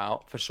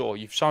shootout for sure.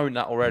 You've shown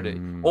that already.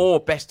 Or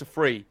best of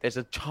 3. There's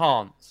a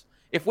chance.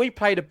 If we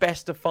played a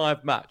best of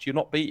 5 match, you're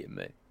not beating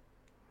me.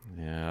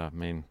 Yeah, I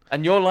mean,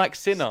 And you're like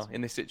Sinner in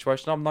this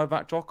situation. I'm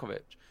Novak Djokovic.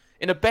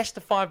 In a best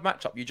of 5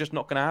 matchup, you're just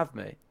not going to have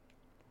me.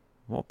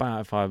 what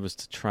about if I was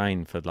to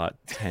train for like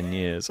 10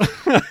 years?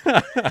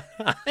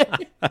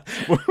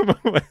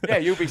 Yeah,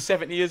 you'll be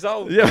 70 years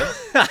old. Yeah,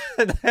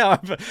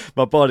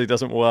 my body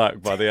doesn't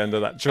work by the end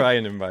of that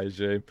training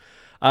regime.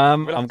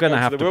 I'm going to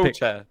have the to pick.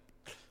 wheelchair.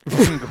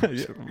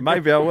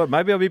 Maybe I will.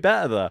 Maybe I'll be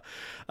better there.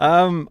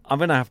 I'm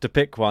going to have to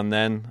pick one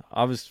then.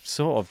 I was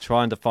sort of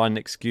trying to find an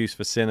excuse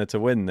for Sinner to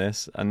win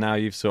this, and now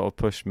you've sort of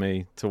pushed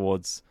me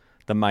towards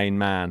the main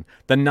man,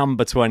 the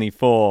number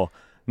 24,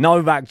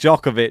 Novak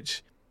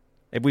Djokovic.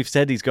 If we've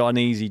said he's got an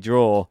easy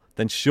draw,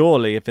 then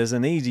surely if there's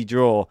an easy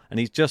draw and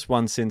he's just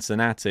won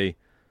Cincinnati,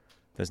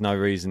 there's no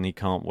reason he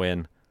can't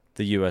win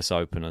the US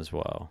Open as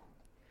well.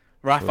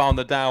 Rafael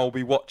Nadal will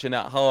be watching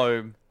at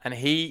home, and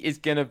he is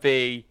going to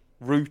be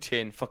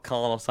rooting for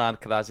Carlos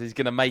Alcaraz. He's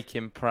going to make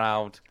him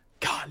proud.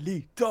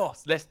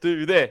 Carlitos, let's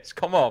do this.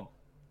 Come on.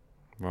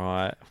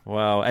 Right.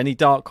 Well, any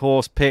dark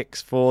horse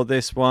picks for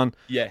this one?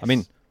 Yes. I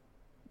mean,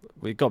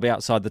 we've got to be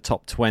outside the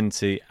top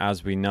 20,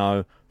 as we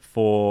know,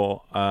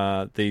 for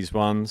these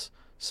ones.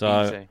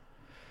 So Easy.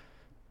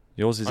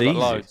 yours is I've got easy.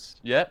 loads.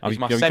 Yep. Oh, He's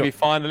my you've got-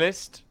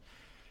 semi-finalist.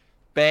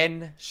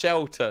 Ben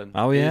Shelton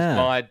Oh, yeah. is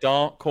my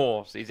dark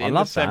horse. He's I in the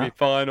love that.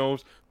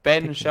 semi-finals.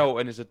 Ben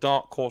Shelton is a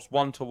dark horse,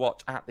 one to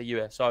watch at the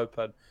US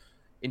Open.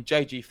 In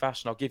JG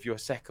fashion, I'll give you a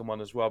second one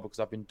as well because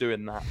I've been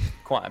doing that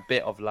quite a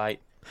bit of late.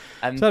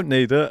 And Don't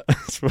need it.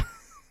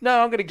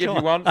 no, I'm going to give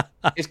you one.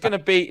 It's going to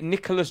be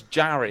Nicholas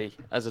Jarry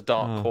as a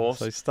dark horse.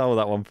 So he stole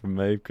that one from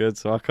me. Good.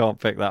 So I can't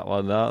pick that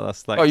one now.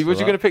 That's Oh, was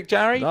you going to pick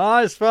Jarry? No,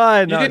 it's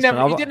fine. You No, it's didn't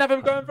fine. have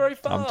him going very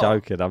far. I'm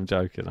joking. I'm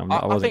joking. I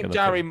I wasn't think gonna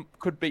Jarry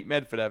could beat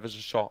Medvedev as a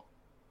shot.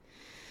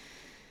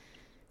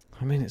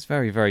 I mean, it's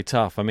very, very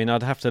tough. I mean,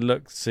 I'd have to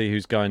look to see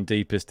who's going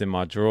deepest in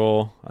my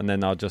draw, and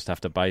then I'll just have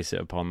to base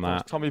it upon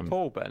that. It's Tommy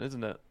Paul, Ben,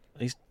 isn't it?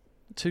 He's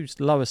too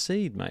lower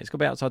seed, mate. He's got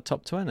to be outside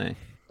top 20.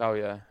 Oh,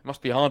 yeah. It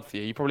must be hard for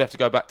you. You probably have to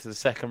go back to the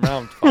second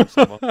round to find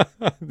someone.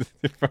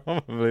 You're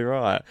probably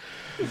right.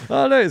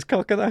 Oh, no, it's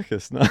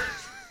Kokonakis. No.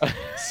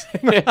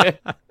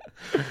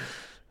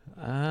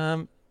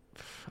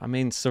 I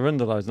mean,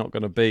 Cerundolo's not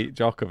going to beat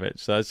Djokovic,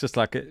 so it's just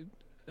like,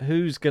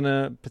 who's going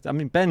to... I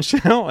mean, Ben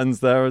Shelton's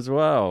there as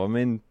well. I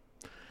mean...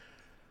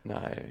 No,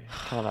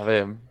 can't have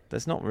him.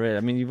 There's not really.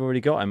 I mean, you've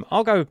already got him.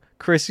 I'll go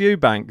Chris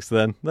Eubanks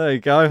then. There you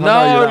go.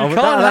 No, you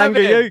can't have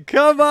him.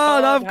 Come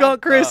on, I've got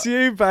have Chris that.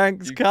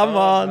 Eubanks. You Come can't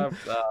on.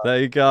 have that. There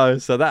you go.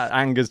 So that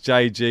angers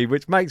JG,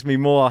 which makes me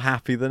more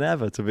happy than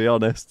ever, to be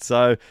honest.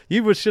 So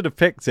should have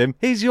picked him.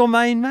 He's your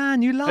main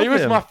man. You love him. He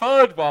was my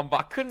third one, but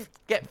I couldn't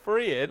get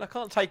 3 in. I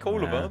can't take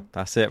all of them.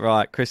 That's it,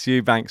 right. Chris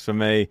Eubanks for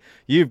me.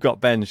 You've got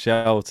Ben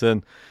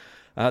Shelton.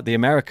 The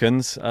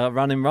Americans are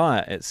running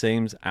riot, it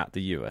seems, at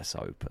the US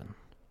Open.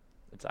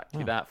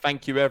 Exactly that.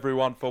 Thank you,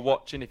 everyone, for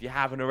watching. If you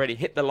haven't already,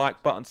 hit the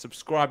like button,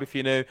 subscribe if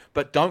you're new,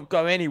 but don't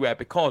go anywhere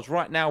because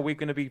right now we're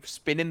going to be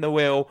spinning the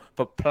wheel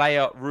for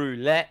player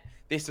roulette.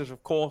 This is,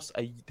 of course,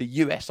 the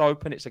US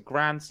Open. It's a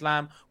Grand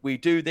Slam. We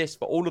do this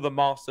for all of the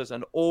Masters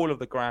and all of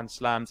the Grand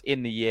Slams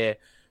in the year.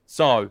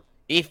 So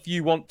if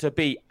you want to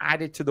be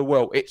added to the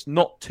wheel, it's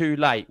not too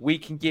late. We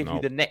can give you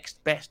the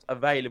next best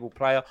available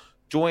player.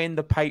 Join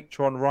the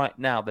Patreon right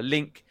now. The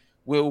link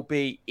will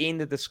be in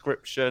the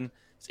description.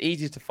 It's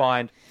easy to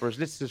find. For as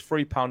little as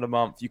 £3 a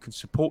month, you can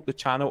support the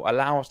channel,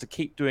 allow us to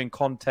keep doing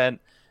content,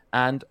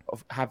 and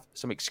have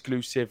some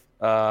exclusive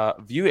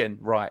viewing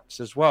rights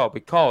as well,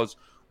 because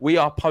we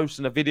are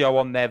posting a video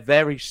on there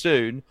very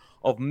soon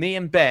of me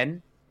and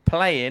Ben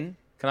playing.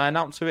 Can I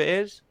announce who it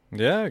is?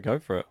 Yeah, go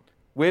for it.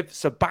 With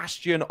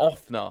Sebastian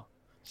Offner.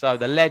 So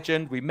the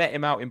legend, we met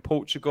him out in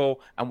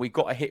Portugal and we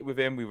got a hit with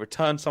him. We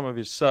returned some of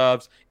his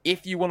serves.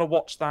 If you want to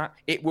watch that,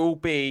 it will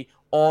be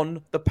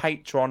on the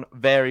Patreon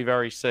very,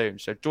 very soon.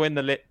 So join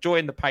the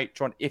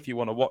Patreon if you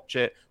want to watch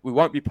it. We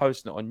won't be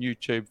posting it on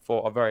YouTube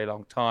for a very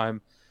long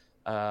time.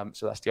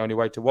 So that's the only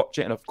way to watch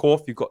it. And of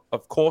course, you've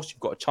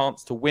got a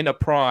chance to win a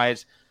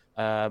prize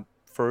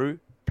through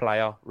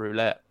Player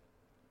Roulette.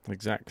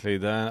 Exactly.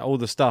 All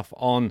the stuff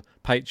on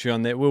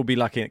Patreon, there will be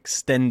like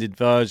extended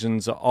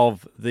versions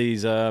of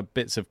these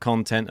bits of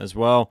content as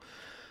well.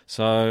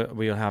 So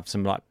we'll have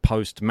some like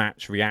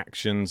post-match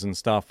reactions and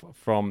stuff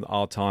from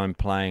our time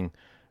playing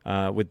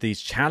with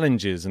these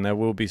challenges, and there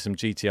will be some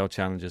GTL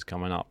challenges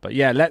coming up. But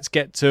yeah, let's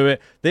get to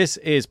it. This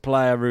is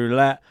Player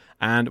Roulette,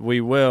 and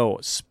we will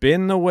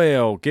spin the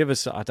wheel. Give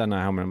us, I don't know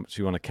how much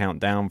you want to count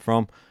down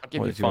from. I'll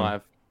give you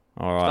 5.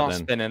 All right, Start then.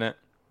 spinning it.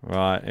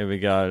 Right, here we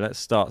go. Let's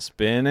start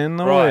spinning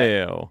the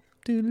wheel.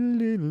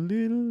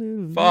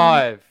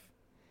 5,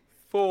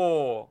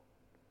 4,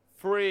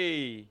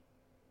 3,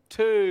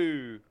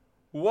 2,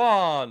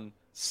 1.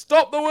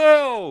 Stop the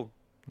wheel!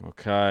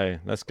 Okay,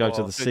 let's go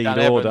to the seed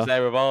Dan order. Evans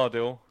there with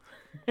Ardil.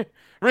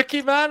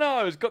 Ricky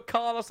Mano's got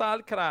Carlos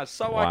Alcaraz.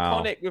 So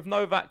Wow. iconic with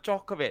Novak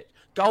Djokovic.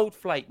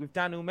 Goldflake with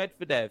Daniel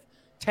Medvedev.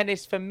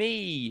 Tennis for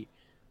Me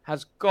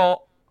has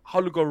got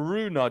Holger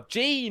Rune.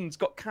 Gene's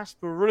got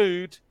Casper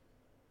Ruud.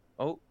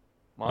 Oh,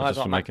 my eyes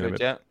aren't that good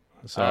yet.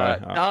 Sorry.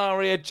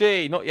 Daria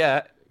G. Not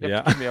yet. You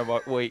have to give me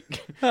a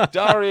week.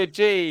 Daria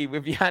G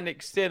with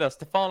Yannick Sinner.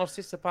 Stefano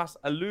Tsitsipas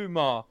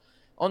Aluma.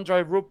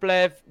 Andrei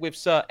Rublev with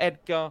Sir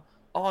Edgar.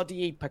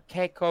 RDE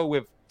Pacheco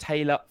with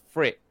Taylor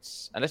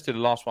Fritz. And let's do the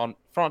last one.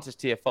 Francis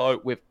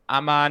TFO with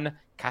Aman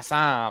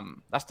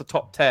Kassam. That's the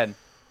top 10.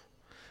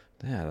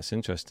 Yeah, that's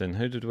interesting.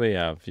 Who did we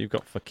have? You've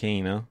got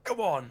Fokina.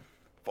 Come on.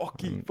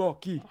 Fucky.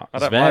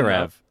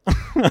 Zverev.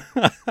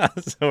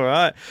 That's all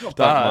right. Not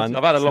bad.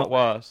 I've had a lot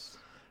worse.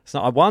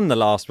 I won the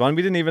last one.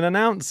 We didn't even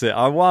announce it.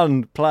 I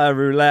won Player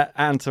Roulette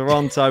and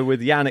Toronto with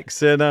Yannick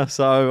Sinner.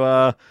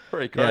 So,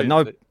 pretty crazy.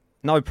 Yeah,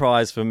 no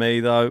prize for me,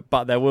 though.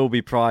 But there will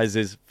be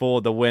prizes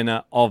for the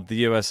winner of the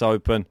US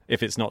Open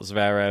if it's not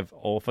Zverev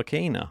or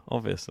Fokina,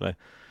 obviously.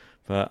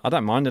 But I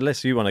don't mind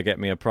unless you want to get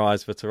me a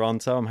prize for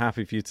Toronto. I'm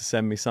happy for you to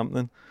send me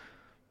something.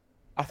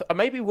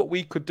 Maybe what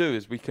we could do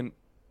is we can,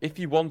 if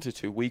you wanted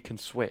to, we can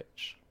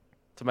switch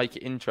to make it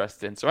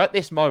interesting. So at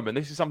this moment,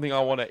 this is something I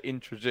want to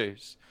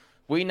introduce.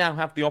 We now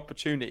have the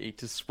opportunity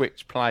to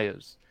switch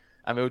players,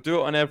 and we'll do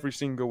it on every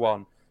single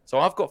one. So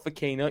I've got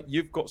Fokina,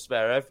 you've got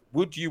Zverev.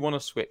 Would you want to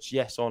switch,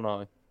 yes or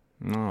no?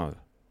 No.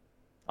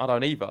 I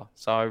don't either.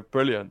 So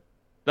brilliant.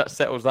 That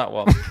settles that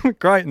one.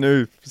 Great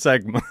new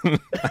segment.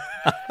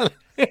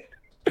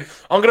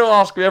 I'm going to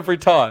ask you every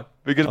time,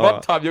 because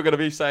one time you're going to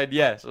be saying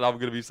yes, and I'm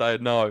going to be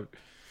saying no.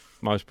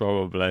 Most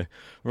probably.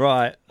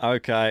 Right,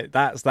 okay.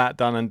 That's that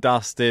done and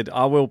dusted.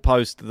 I will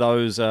post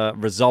those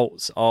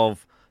results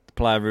of the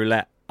Player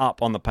Roulette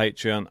up on the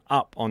Patreon,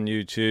 up on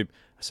YouTube,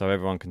 so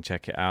everyone can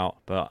check it out.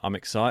 But I'm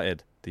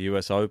excited. The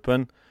US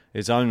Open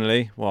is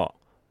only,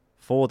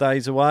 4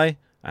 days away?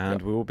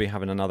 And we will be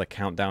having another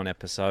countdown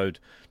episode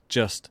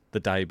just the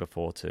day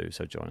before too.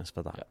 So join us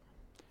for that.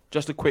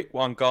 Just a quick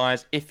one,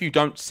 guys. If you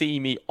don't see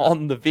me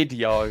on the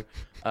video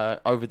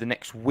over the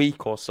next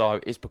week or so,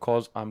 it's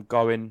because I'm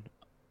going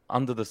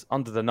under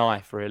the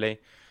knife, really.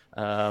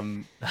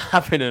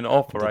 Having an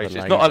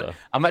operation.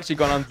 I'm actually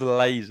going under the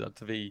laser,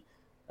 to be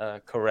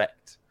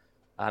correct.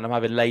 And I'm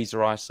having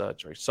laser eye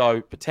surgery. So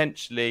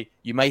potentially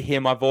you may hear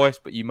my voice,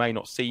 but you may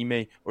not see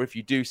me. Or if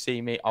you do see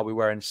me, I'll be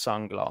wearing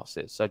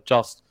sunglasses. So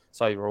just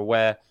so you're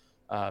aware.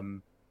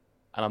 And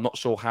I'm not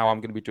sure how I'm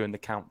going to be doing the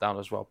countdown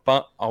as well.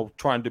 But I'll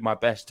try and do my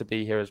best to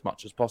be here as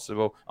much as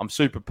possible. I'm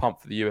super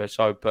pumped for the US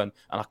Open.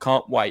 And I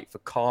can't wait for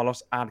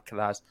Carlos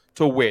Alcaraz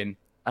to win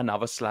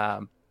another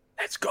slam.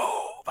 Let's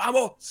go.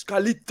 Vamos,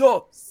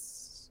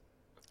 Carlitos.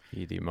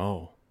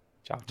 Idimo.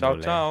 Ciao, ciao,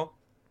 ciao.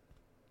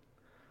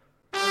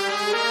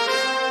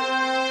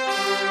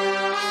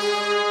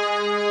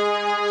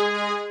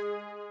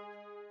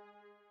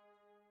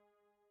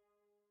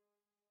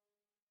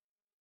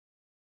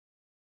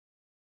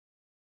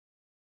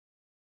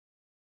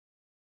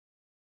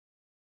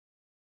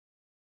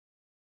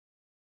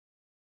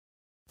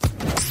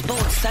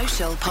 Sports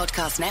Social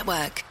Podcast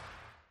Network.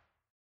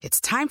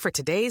 It's time for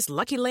today's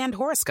Lucky Land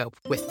horoscope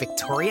with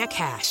Victoria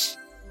Cash.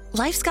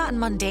 Life's gotten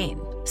mundane,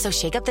 so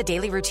shake up the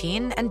daily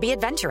routine and be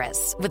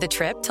adventurous with a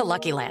trip to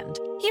Lucky Land.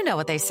 You know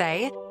what they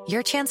say.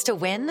 Your chance to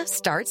win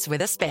starts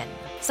with a spin.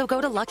 So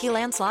go to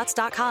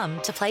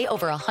LuckyLandSlots.com to play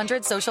over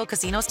 100 social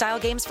casino-style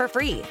games for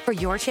free for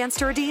your chance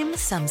to redeem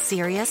some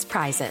serious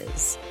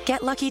prizes.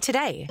 Get lucky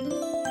today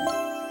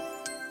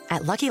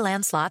at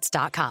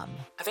LuckyLandSlots.com.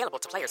 Available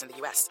to players in the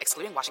U.S.,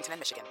 excluding Washington and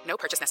Michigan. No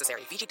purchase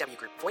necessary. VGW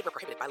Group. Void where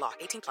prohibited by law.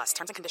 18+.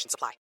 Terms and conditions apply.